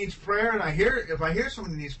somebody needs prayer, and if I hear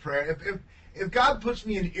somebody needs prayer, if God puts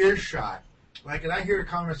me in earshot, and I hear a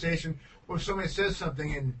conversation where somebody says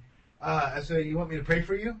something, and I say, "You want me to pray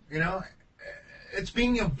for you?" It's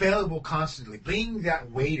being available constantly, being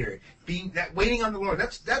that waiter, waiting on the Lord.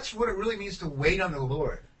 That's what it really means to wait on the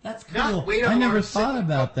Lord. That's cool. Not wait on I the never Lord, thought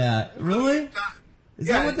about that. Really? Is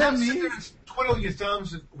that what that means? Twiddle your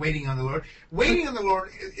thumbs and waiting on the Lord. Waiting on the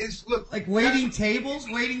Lord is look like waiting tables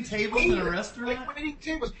in a restaurant. Like waiting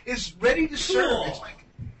tables. It's ready to serve.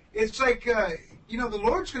 It's like the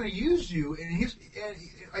Lord's going to use you, and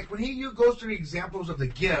when he goes through the examples of the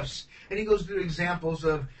gifts, and he goes through the examples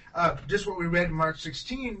of just what we read in Mark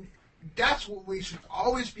 16. That's what we should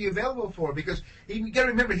always be available for, because you got to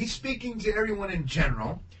remember he's speaking to everyone in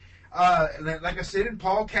general. Like I said, and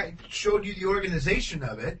Paul showed you the organization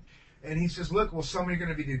of it, and he says, "Look, well, some are going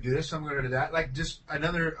to be do this, some are going to do that." Like just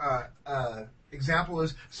another example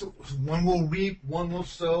is, so one will reap, one will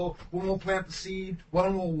sow, one will plant the seed,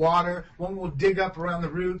 one will water, one will dig up around the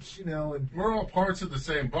roots. And we're all parts of the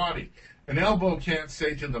same body. An elbow can't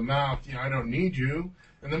say to the mouth, "I don't need you,"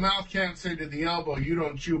 and the mouth can't say to the elbow, "You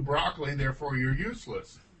don't chew broccoli, therefore you're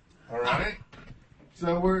useless." All right.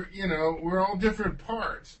 So we're all different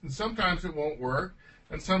parts, and sometimes it won't work,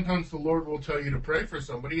 and sometimes the Lord will tell you to pray for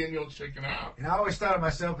somebody, and you'll chicken out. And I always thought of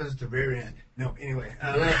myself as the rear end. No, anyway.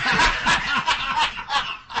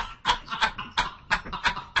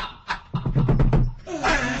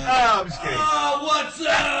 I'm just kidding. Oh, what's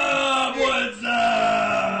up? What's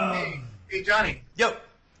up? Hey, Johnny. Yo.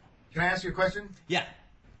 Can I ask you a question? Yeah.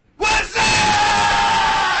 What's up?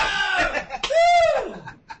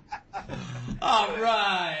 All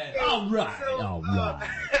right.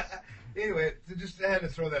 Anyway, I had to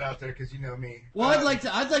throw that out there because you know me. Well, I'd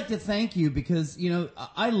like to thank you because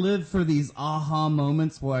I live for these aha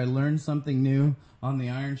moments where I learn something new on the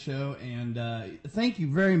Iron Show, and thank you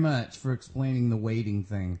very much for explaining the waiting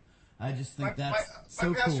thing. I just think that's so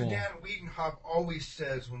my Pastor cool. Dan Wiedenhoff always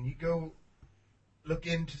says when you go look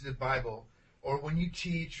into the Bible, or when you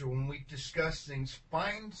teach, or when we discuss things,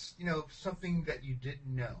 find something that you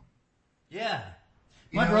didn't know. Yeah.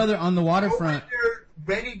 My brother on the waterfront. You're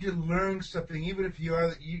ready to learn something, even if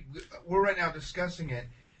we're right now discussing it.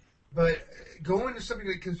 But go into something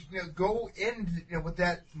because go in with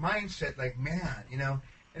that mindset, like and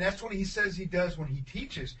that's what he says he does when he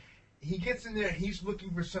teaches. He gets in there, he's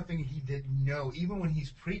looking for something he didn't know, even when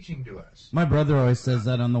he's preaching to us. My brother always says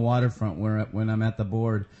that on the waterfront when I'm at the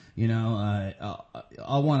board.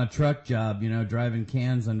 I'll want a truck job, driving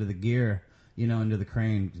cans under the gear, into the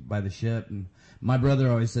crane by the ship. And my brother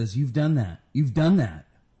always says, "You've done that. You've done that.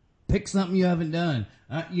 Pick something you haven't done."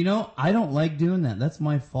 I don't like doing that. That's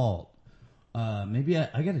my fault. Maybe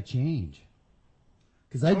I got to change.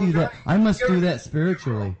 Because I do that. I must do that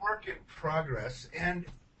spiritually. Work in progress. And,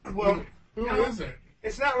 well, who is it?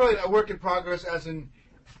 It's not really a work in progress as in,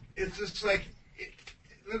 it's just like,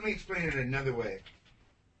 let me explain it another way.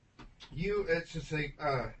 It's just like,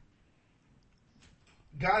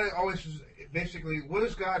 God always, basically, what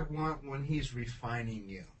does God want when He's refining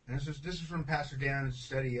you? And this is from Pastor Dan's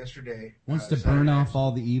study yesterday. Wants to burn off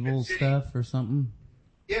all the evil stuff or something?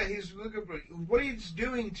 Yeah, he's looking for what he's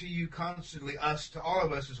doing to you constantly. To all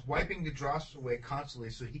of us, is wiping the dross away constantly,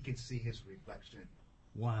 so he can see his reflection.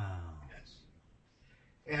 Wow. Yes.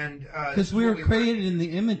 And because we were created in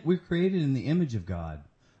the image. We're created in the image of God.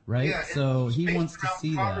 right? Yeah, So it's he based wants to around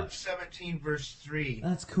see Proverbs that. 17, verse 3.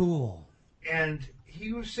 That's cool. And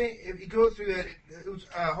he was saying, if you go through it,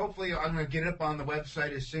 hopefully I'm going to get it up on the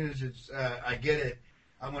website as soon as I get it.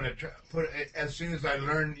 I'm going to put it as soon as I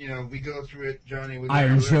learn. We go through it, Johnny.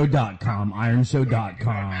 Ironshow.com. Ironshow.com.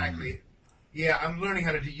 Automatically. Yeah, I'm learning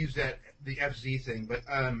how to use the FZ thing. But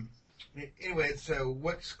anyway, so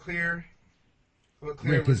what's clear?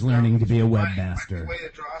 Rick is learning to be a webmaster. The way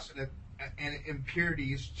that dross and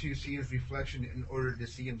impurities to see his reflection in order to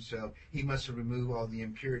see himself, he must remove all the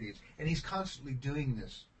impurities. And he's constantly doing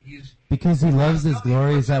this. Because he loves his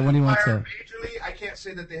glory. Is that when he wants to? Majorly, I can't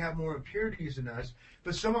say that they have more impurities than us,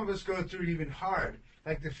 but some of us go through it even hard.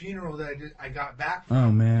 Like the funeral that I got back from.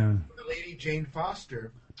 Oh, man. The lady Jane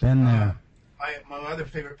Foster. Been there. My other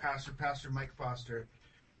favorite pastor, Pastor Mike Foster,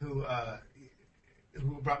 who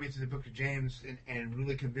brought me to the book of James and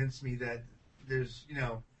really convinced me that there's,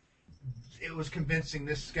 it was convincing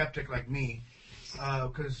this skeptic like me,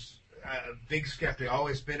 because a big skeptic,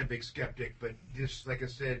 always been a big skeptic, but just like I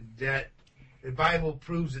said, that the Bible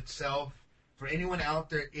proves itself. For anyone out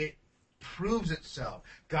there, it proves itself.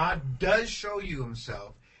 God does show you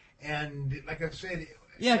himself. And like I said...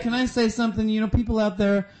 Yeah, can I say something? People out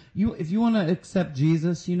there, if you want to accept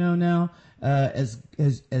Jesus, now, as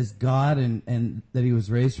God and that he was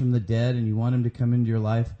raised from the dead and you want him to come into your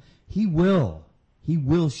life, he will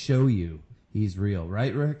show you he's real.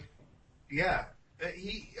 Right, Rick? Yeah.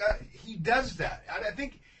 He does that. I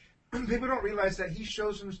think people don't realize that he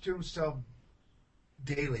shows him to himself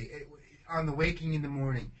daily, on the waking in the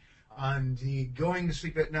morning, on the going to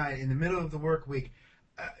sleep at night, in the middle of the work week.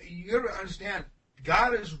 You got to understand,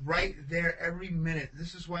 God is right there every minute.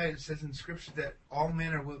 This is why it says in Scripture that all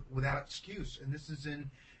men are without excuse, and this is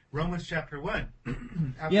in Romans chapter 1.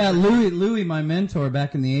 Yeah, Louis, my mentor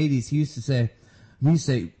back in the 80s, he used to say,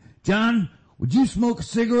 John, would you smoke a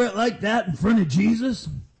cigarette like that in front of Jesus?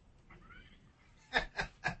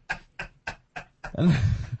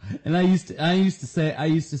 and I used to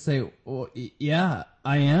say, well, yeah,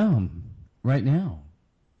 I am right now.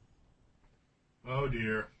 Oh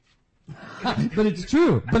dear. But it's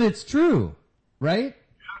true, right?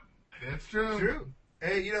 Yeah, it's true. It's true.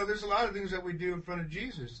 Hey, there's a lot of things that we do in front of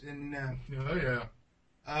Jesus, and oh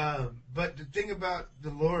yeah. But the thing about the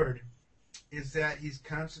Lord is that he's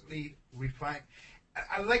constantly refining.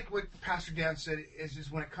 I like what Pastor Dan said. Is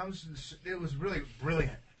just when it comes to it was really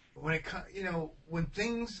brilliant. When when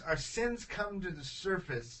our sins come to the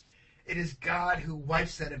surface, it is God who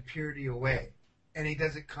wipes that impurity away, and he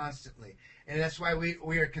does it constantly. And that's why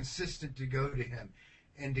we are consistent to go to him,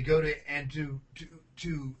 and to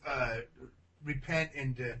repent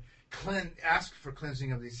and to ask for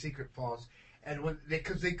cleansing of these secret faults. And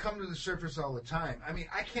because they come to the surface all the time. I mean,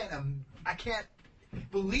 I can't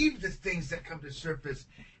believe the things that come to surface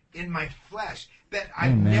in my flesh that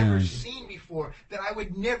I've never seen before, that I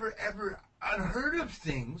would never ever unheard of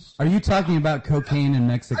things. Are you talking about cocaine and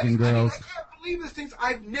Mexican girls? I can't believe the things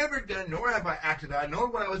I've never done, nor have I acted on, nor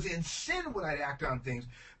when I was in sin would I act on things.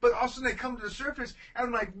 But also they come to the surface, and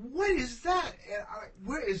I'm like, what is that? And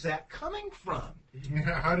where is that coming from?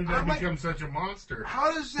 Yeah, how did that become such a monster?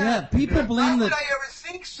 How does that? Yeah, people blame How would I ever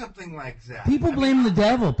think something like that? People blame the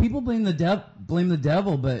devil. People blame the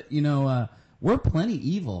devil, but we're plenty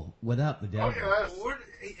evil without the devil. Oh,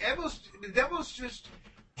 yeah, the devil's just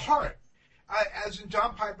part. As in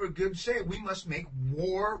John Piper Good say, we must make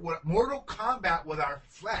mortal combat with our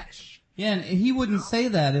flesh. Yeah, and he wouldn't say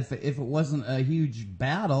that if it wasn't a huge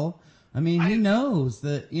battle. I mean, he knows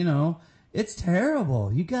that it's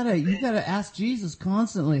terrible. You gotta ask Jesus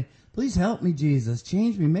constantly. Please help me, Jesus.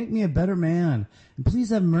 Change me. Make me a better man. And please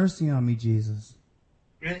have mercy on me, Jesus.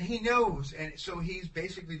 And he knows, and so he's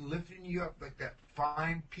basically lifting you up like that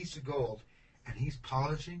fine piece of gold, and he's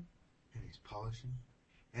polishing, and he's polishing,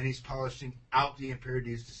 and he's polishing out the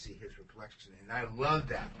impurities to see his reflection. And I love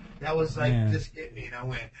that. That was like this hit me, and I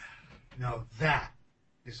went, no, that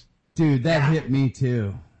is... Dude, that hit me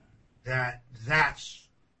too. That's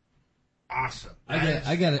awesome.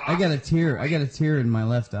 I got a tear. I got a tear in my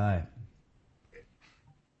left eye.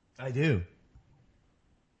 I do.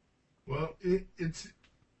 Well, it's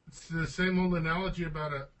the same old analogy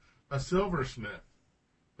about a silversmith.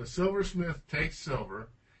 A silversmith takes silver,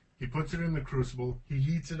 he puts it in the crucible, he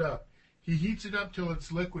heats it up. He heats it up till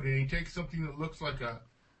it's liquid, and he takes something that looks like a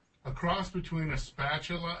cross between a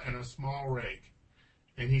spatula and a small rake,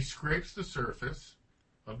 and he scrapes the surface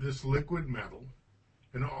of this liquid metal,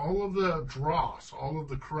 and all of the dross, all of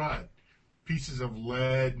the crud, pieces of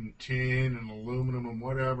lead and tin and aluminum and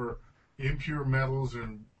whatever, impure metals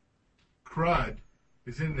and crud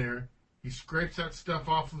is in there. He scrapes that stuff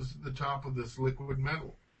off of the top of this liquid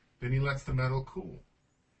metal. then he lets the metal cool.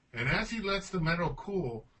 And as he lets the metal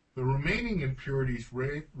cool, the remaining impurities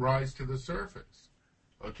rise to the surface.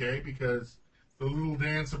 Okay? Because the little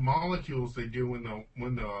dance of molecules they do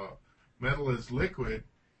when the metal is liquid,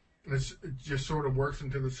 it just sort of works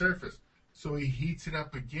into the surface. So he heats it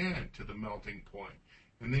up again to the melting point.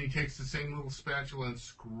 And then he takes the same little spatula and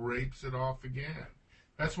scrapes it off again.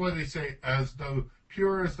 That's why they say, as though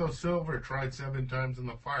pure as though silver tried 7 times in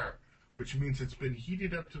the fire, which means it's been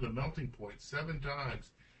heated up to the melting point 7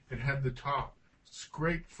 times and had the top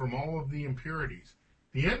scraped from all of the impurities.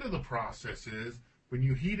 The end of the process is, when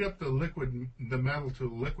you heat up the metal to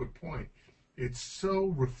the liquid point, it's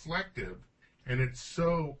so reflective and it's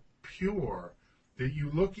so pure that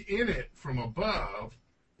you look in it from above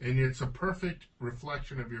and it's a perfect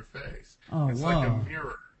reflection of your face. Oh, it's wow. like a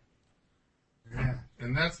mirror. Yeah.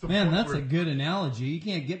 And that's the Man, point that's where, a good analogy. You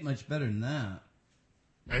can't get much better than that.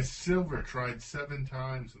 as silver tried 7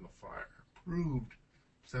 times in the fire, proved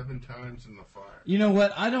 7 times in the fire. You know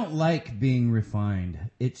what? I don't like being refined.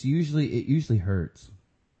 It usually hurts.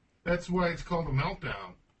 That's why it's called a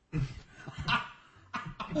meltdown.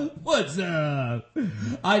 What's up?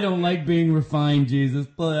 I don't like being refined, Jesus.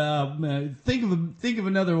 But man, think of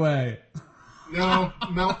another way. No,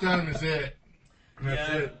 meltdown is it.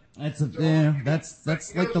 That's it.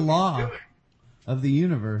 That's like the law of the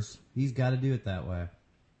universe. He's got to do it that way.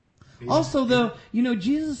 Also, though,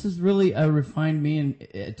 Jesus has really refined me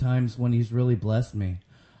at times when he's really blessed me.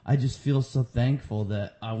 I just feel so thankful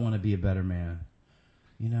that I want to be a better man.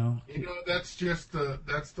 That's just the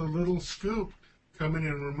little scoop coming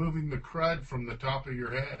and removing the crud from the top of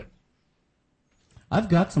your head. I've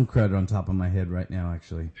got some crud on top of my head right now,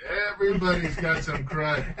 actually. Everybody's got some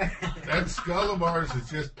crud. That skull of ours is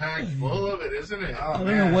just packed full of it, isn't it? I don't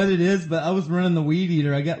know what it is, but I was running the weed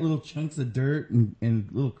eater. I got little chunks of dirt and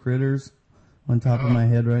little critters on top of my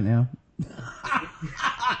head right now.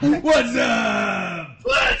 What's up?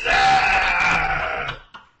 What's up?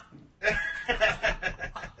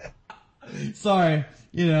 Sorry,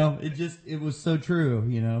 it was so true,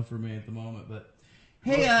 for me at the moment. But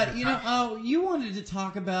hey, you wanted to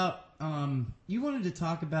talk about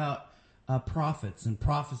prophets and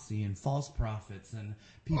prophecy and false prophets and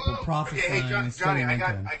people prophesying. Okay, hey, Johnny, I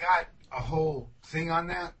got a whole thing on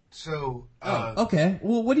that. So, okay.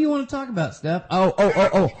 Well, what do you want to talk about, Steph?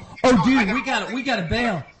 Oh, dude, we got to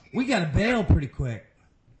bail. We got to bail pretty quick.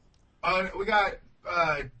 We got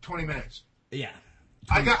 20 minutes. Yeah.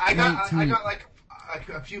 I got like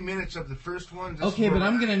a few minutes of the first one. Okay, but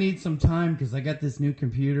I'm gonna need some time because I got this new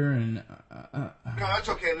computer and. No, that's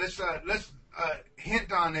okay. Let's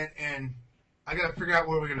hint on it, and I gotta figure out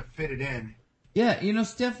where we're gonna fit it in. Yeah,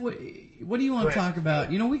 Steph, what do you want to talk about?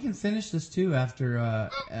 We can finish this too after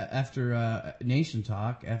Nation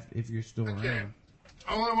Talk if you're still around.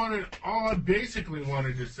 All I basically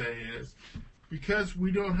wanted to say is, because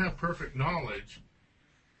we don't have perfect knowledge,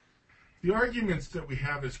 the arguments that we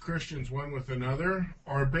have as Christians one with another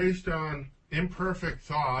are based on imperfect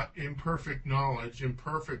thought, imperfect knowledge,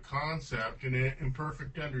 imperfect concept, and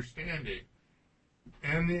imperfect understanding.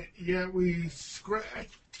 And yet we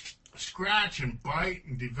scratch and bite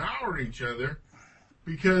and devour each other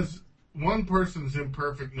because one person's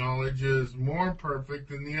imperfect knowledge is more perfect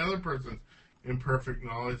than the other person's imperfect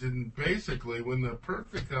knowledge. And basically, when the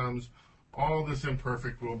perfect comes, all this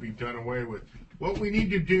imperfect will be done away with. What we need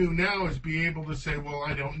to do now is be able to say, well,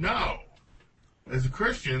 I don't know. As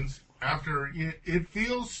Christians, it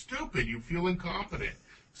feels stupid. You feel incompetent.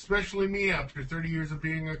 Especially me after 30 years of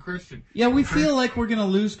being a Christian. Yeah, we feel like we're going to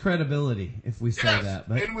lose credibility if we say that.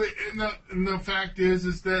 But and the fact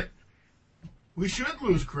is that we should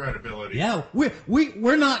lose credibility. Yeah,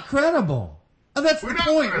 we're not credible. Oh, that's the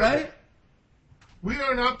point, credible. Right? We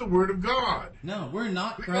are not the Word of God. No, we're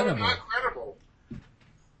not credible. We are not credible.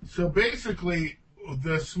 So basically,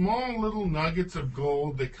 the small little nuggets of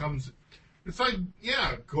gold that comes, it's like,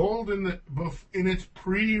 gold in its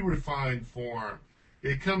pre-refined form.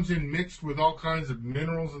 It comes in mixed with all kinds of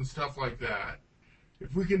minerals and stuff like that.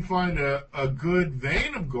 If we can find a good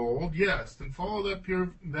vein of gold, yes, then follow that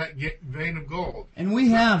vein of gold. And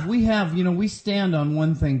we stand on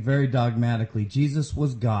one thing very dogmatically. Jesus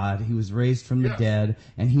was God. He was raised from the dead,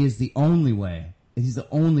 and he is the only way. He's the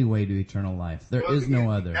only way to eternal life. There is no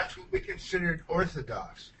other. That's what we considered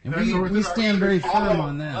orthodox. And we stand very firm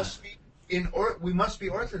on that. We must be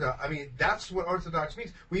orthodox. I mean, that's what orthodox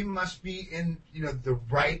means. We must be in, the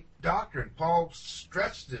right doctrine. Paul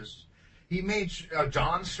stressed this. He made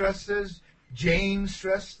John stress this. James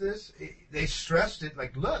stressed this. They stressed it.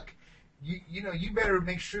 Like, look, you better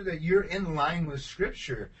make sure that you're in line with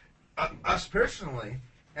Scripture. Us personally,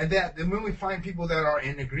 And when we find people that are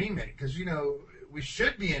in agreement, because, we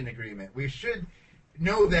should be in agreement. We should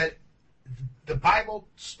know that the Bible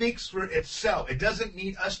speaks for itself. It doesn't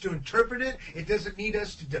need us to interpret it. It doesn't need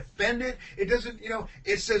us to defend it. It doesn't,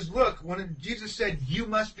 it says, look, when Jesus said, you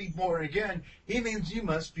must be born again, he means you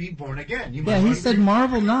must be born again. He said,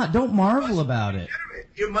 marvel not. Don't marvel about it.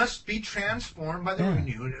 You must be transformed by the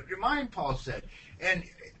renewing of your mind, Paul said. And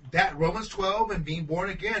that Romans 12 and being born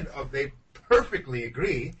again, they perfectly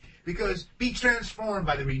agree, because be transformed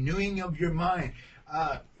by the renewing of your mind.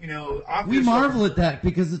 We marvel at that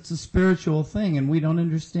because it's a spiritual thing, and we don't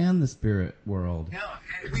understand the spirit world. No,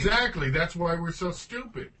 exactly. That's why we're so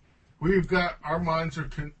stupid. We've got our minds are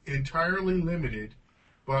entirely limited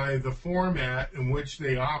by the format in which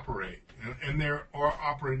they operate, and they're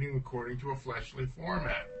operating according to a fleshly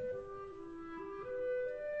format.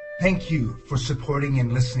 Thank you for supporting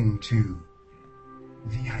and listening to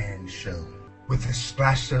The Iron Show, with a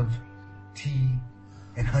splash of tea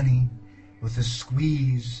and honey, with a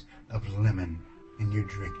squeeze of lemon in your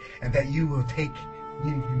drink, and that you will take the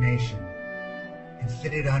information and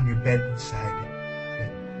sit it on your bedside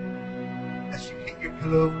table. As you hit your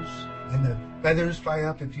pillows and the feathers fly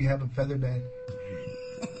up if you have a feather bed,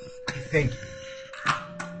 thank you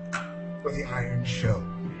for The Iron Show.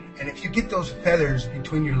 And if you get those feathers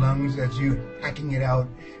between your lungs as you're hacking it out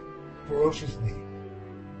ferociously,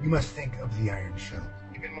 you must think of The Iron Show.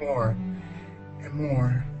 Even more and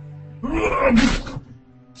more.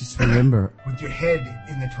 Just remember. With your head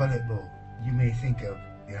in the toilet bowl, you may think of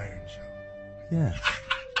The Iron Show. Yeah.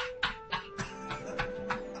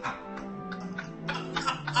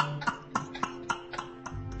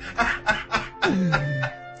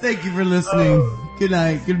 Thank you for listening. Good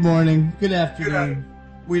night, good morning, good afternoon. Good night.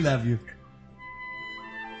 We love you.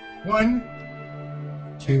 1,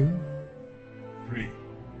 2, 3.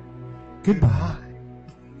 goodbye.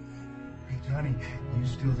 Hey, Johnny, you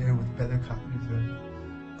still there with feather copies of...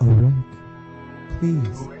 Oh, Rick,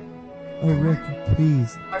 please. Oh, Rick,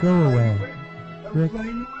 please, go away. Rick,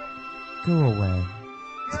 go away.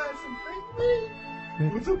 Yes, I'm playing.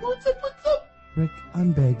 Rick, What's up? Rick,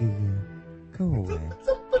 I'm begging you. Go away.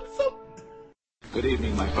 What's up? Good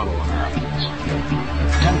evening, my fellow Americans.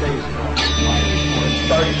 10 days ago, my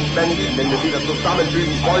started spending, denn wir wieder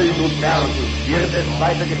zusammenfügen wollen und werden, wird es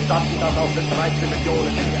weiter gestatten, dass auf den 13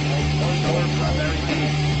 Millionen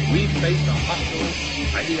we face a hostile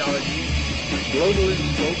ideology, global in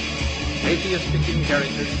scope, atheistic in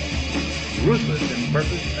character, ruthless in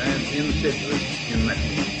purpose, and insidious in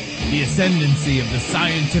method. The Ascendancy of the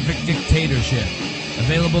Scientific Dictatorship.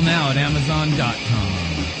 Available now at Amazon.com.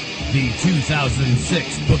 The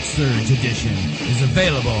 2006 Book Surge edition is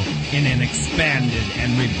available in an expanded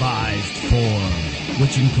and revised form,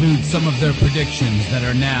 which includes some of their predictions that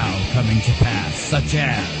are now coming to pass, such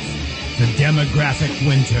as the demographic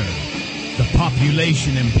winter, the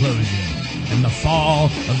population implosion, and the fall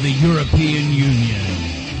of the European Union.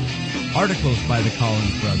 Articles by the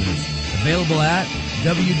Collins Brothers, available at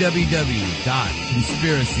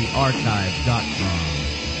www.conspiracyarchive.com.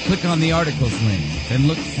 Click on the articles link, then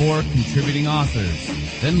look for contributing authors,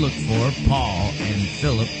 then look for Paul and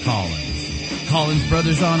Philip Collins. Collins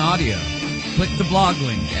Brothers on audio. Click the blog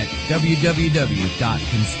link at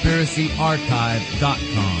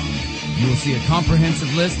www.conspiracyarchive.com. You will see a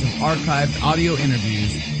comprehensive list of archived audio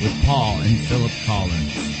interviews with Paul and Philip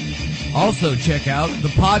Collins. Also check out the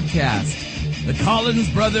podcast, The Collins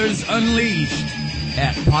Brothers Unleashed,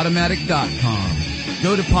 at Podomatic.com.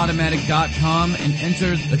 Go to Podomatic.com and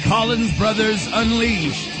enter The Collins Brothers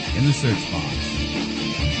Unleashed in the search box.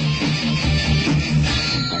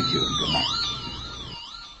 Thank you and good night.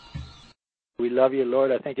 We love you,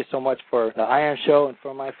 Lord. I thank you so much for the Iron Show and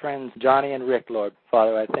for my friends Johnny and Rick, Lord.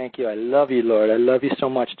 Father, I thank you. I love you, Lord. I love you so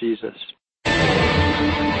much, Jesus.